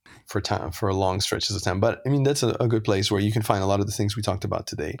update for long stretches of time, but I mean, that's a good place where you can find a lot of the things we talked about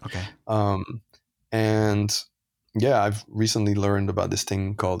today. Okay. And yeah, I've recently learned about this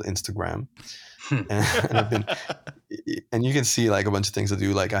thing called Instagram, and you can see like a bunch of things I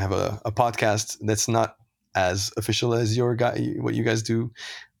do. Like I have a podcast that's not as official as what you guys do,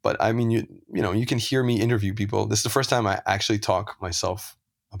 but I mean, you know, you can hear me interview people. This is the first time I actually talk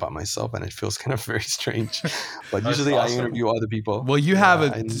about myself, and it feels kind of very strange. But usually awesome. I interview other people. Well, you have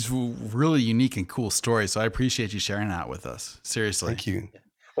a really unique and cool story, so I appreciate you sharing that with us. Seriously. Thank you.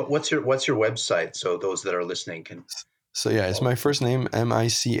 What's your website so those that are listening can? So yeah, it's my first name,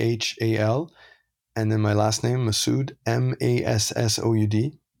 Michal, and then my last name, Massoud,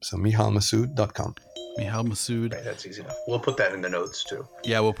 Massoud. So mihalmassoud.com. Michal Massoud. Right, that's easy enough. We'll put that in the notes too.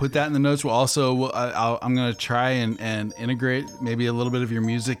 Yeah, we'll put that in the notes. We'll also, I'm going to try and integrate maybe a little bit of your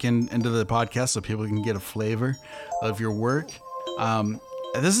music into the podcast so people can get a flavor of your work.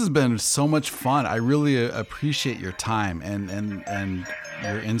 This has been so much fun. I really appreciate your time and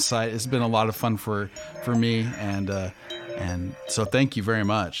your insight. It's been a lot of fun for me, and so thank you very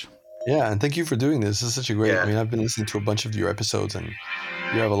much. Yeah, and thank you for doing this. This is such a great. Yeah. I mean, I've been listening to a bunch of your episodes, and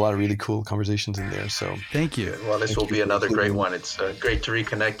you have a lot of really cool conversations in there. So thank you. Well, this will be another great one. It's great to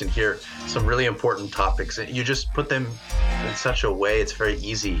reconnect and hear some really important topics. You just put them in such a way, it's very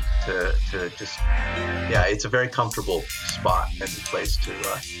easy to just, yeah, it's a very comfortable spot and place to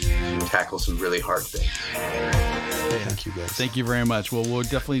tackle some really hard things. Thank you, guys. Thank you very much. Well, we'll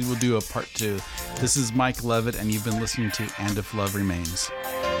do a part 2. This is Mike Levitt, and you've been listening to And If Love Remains.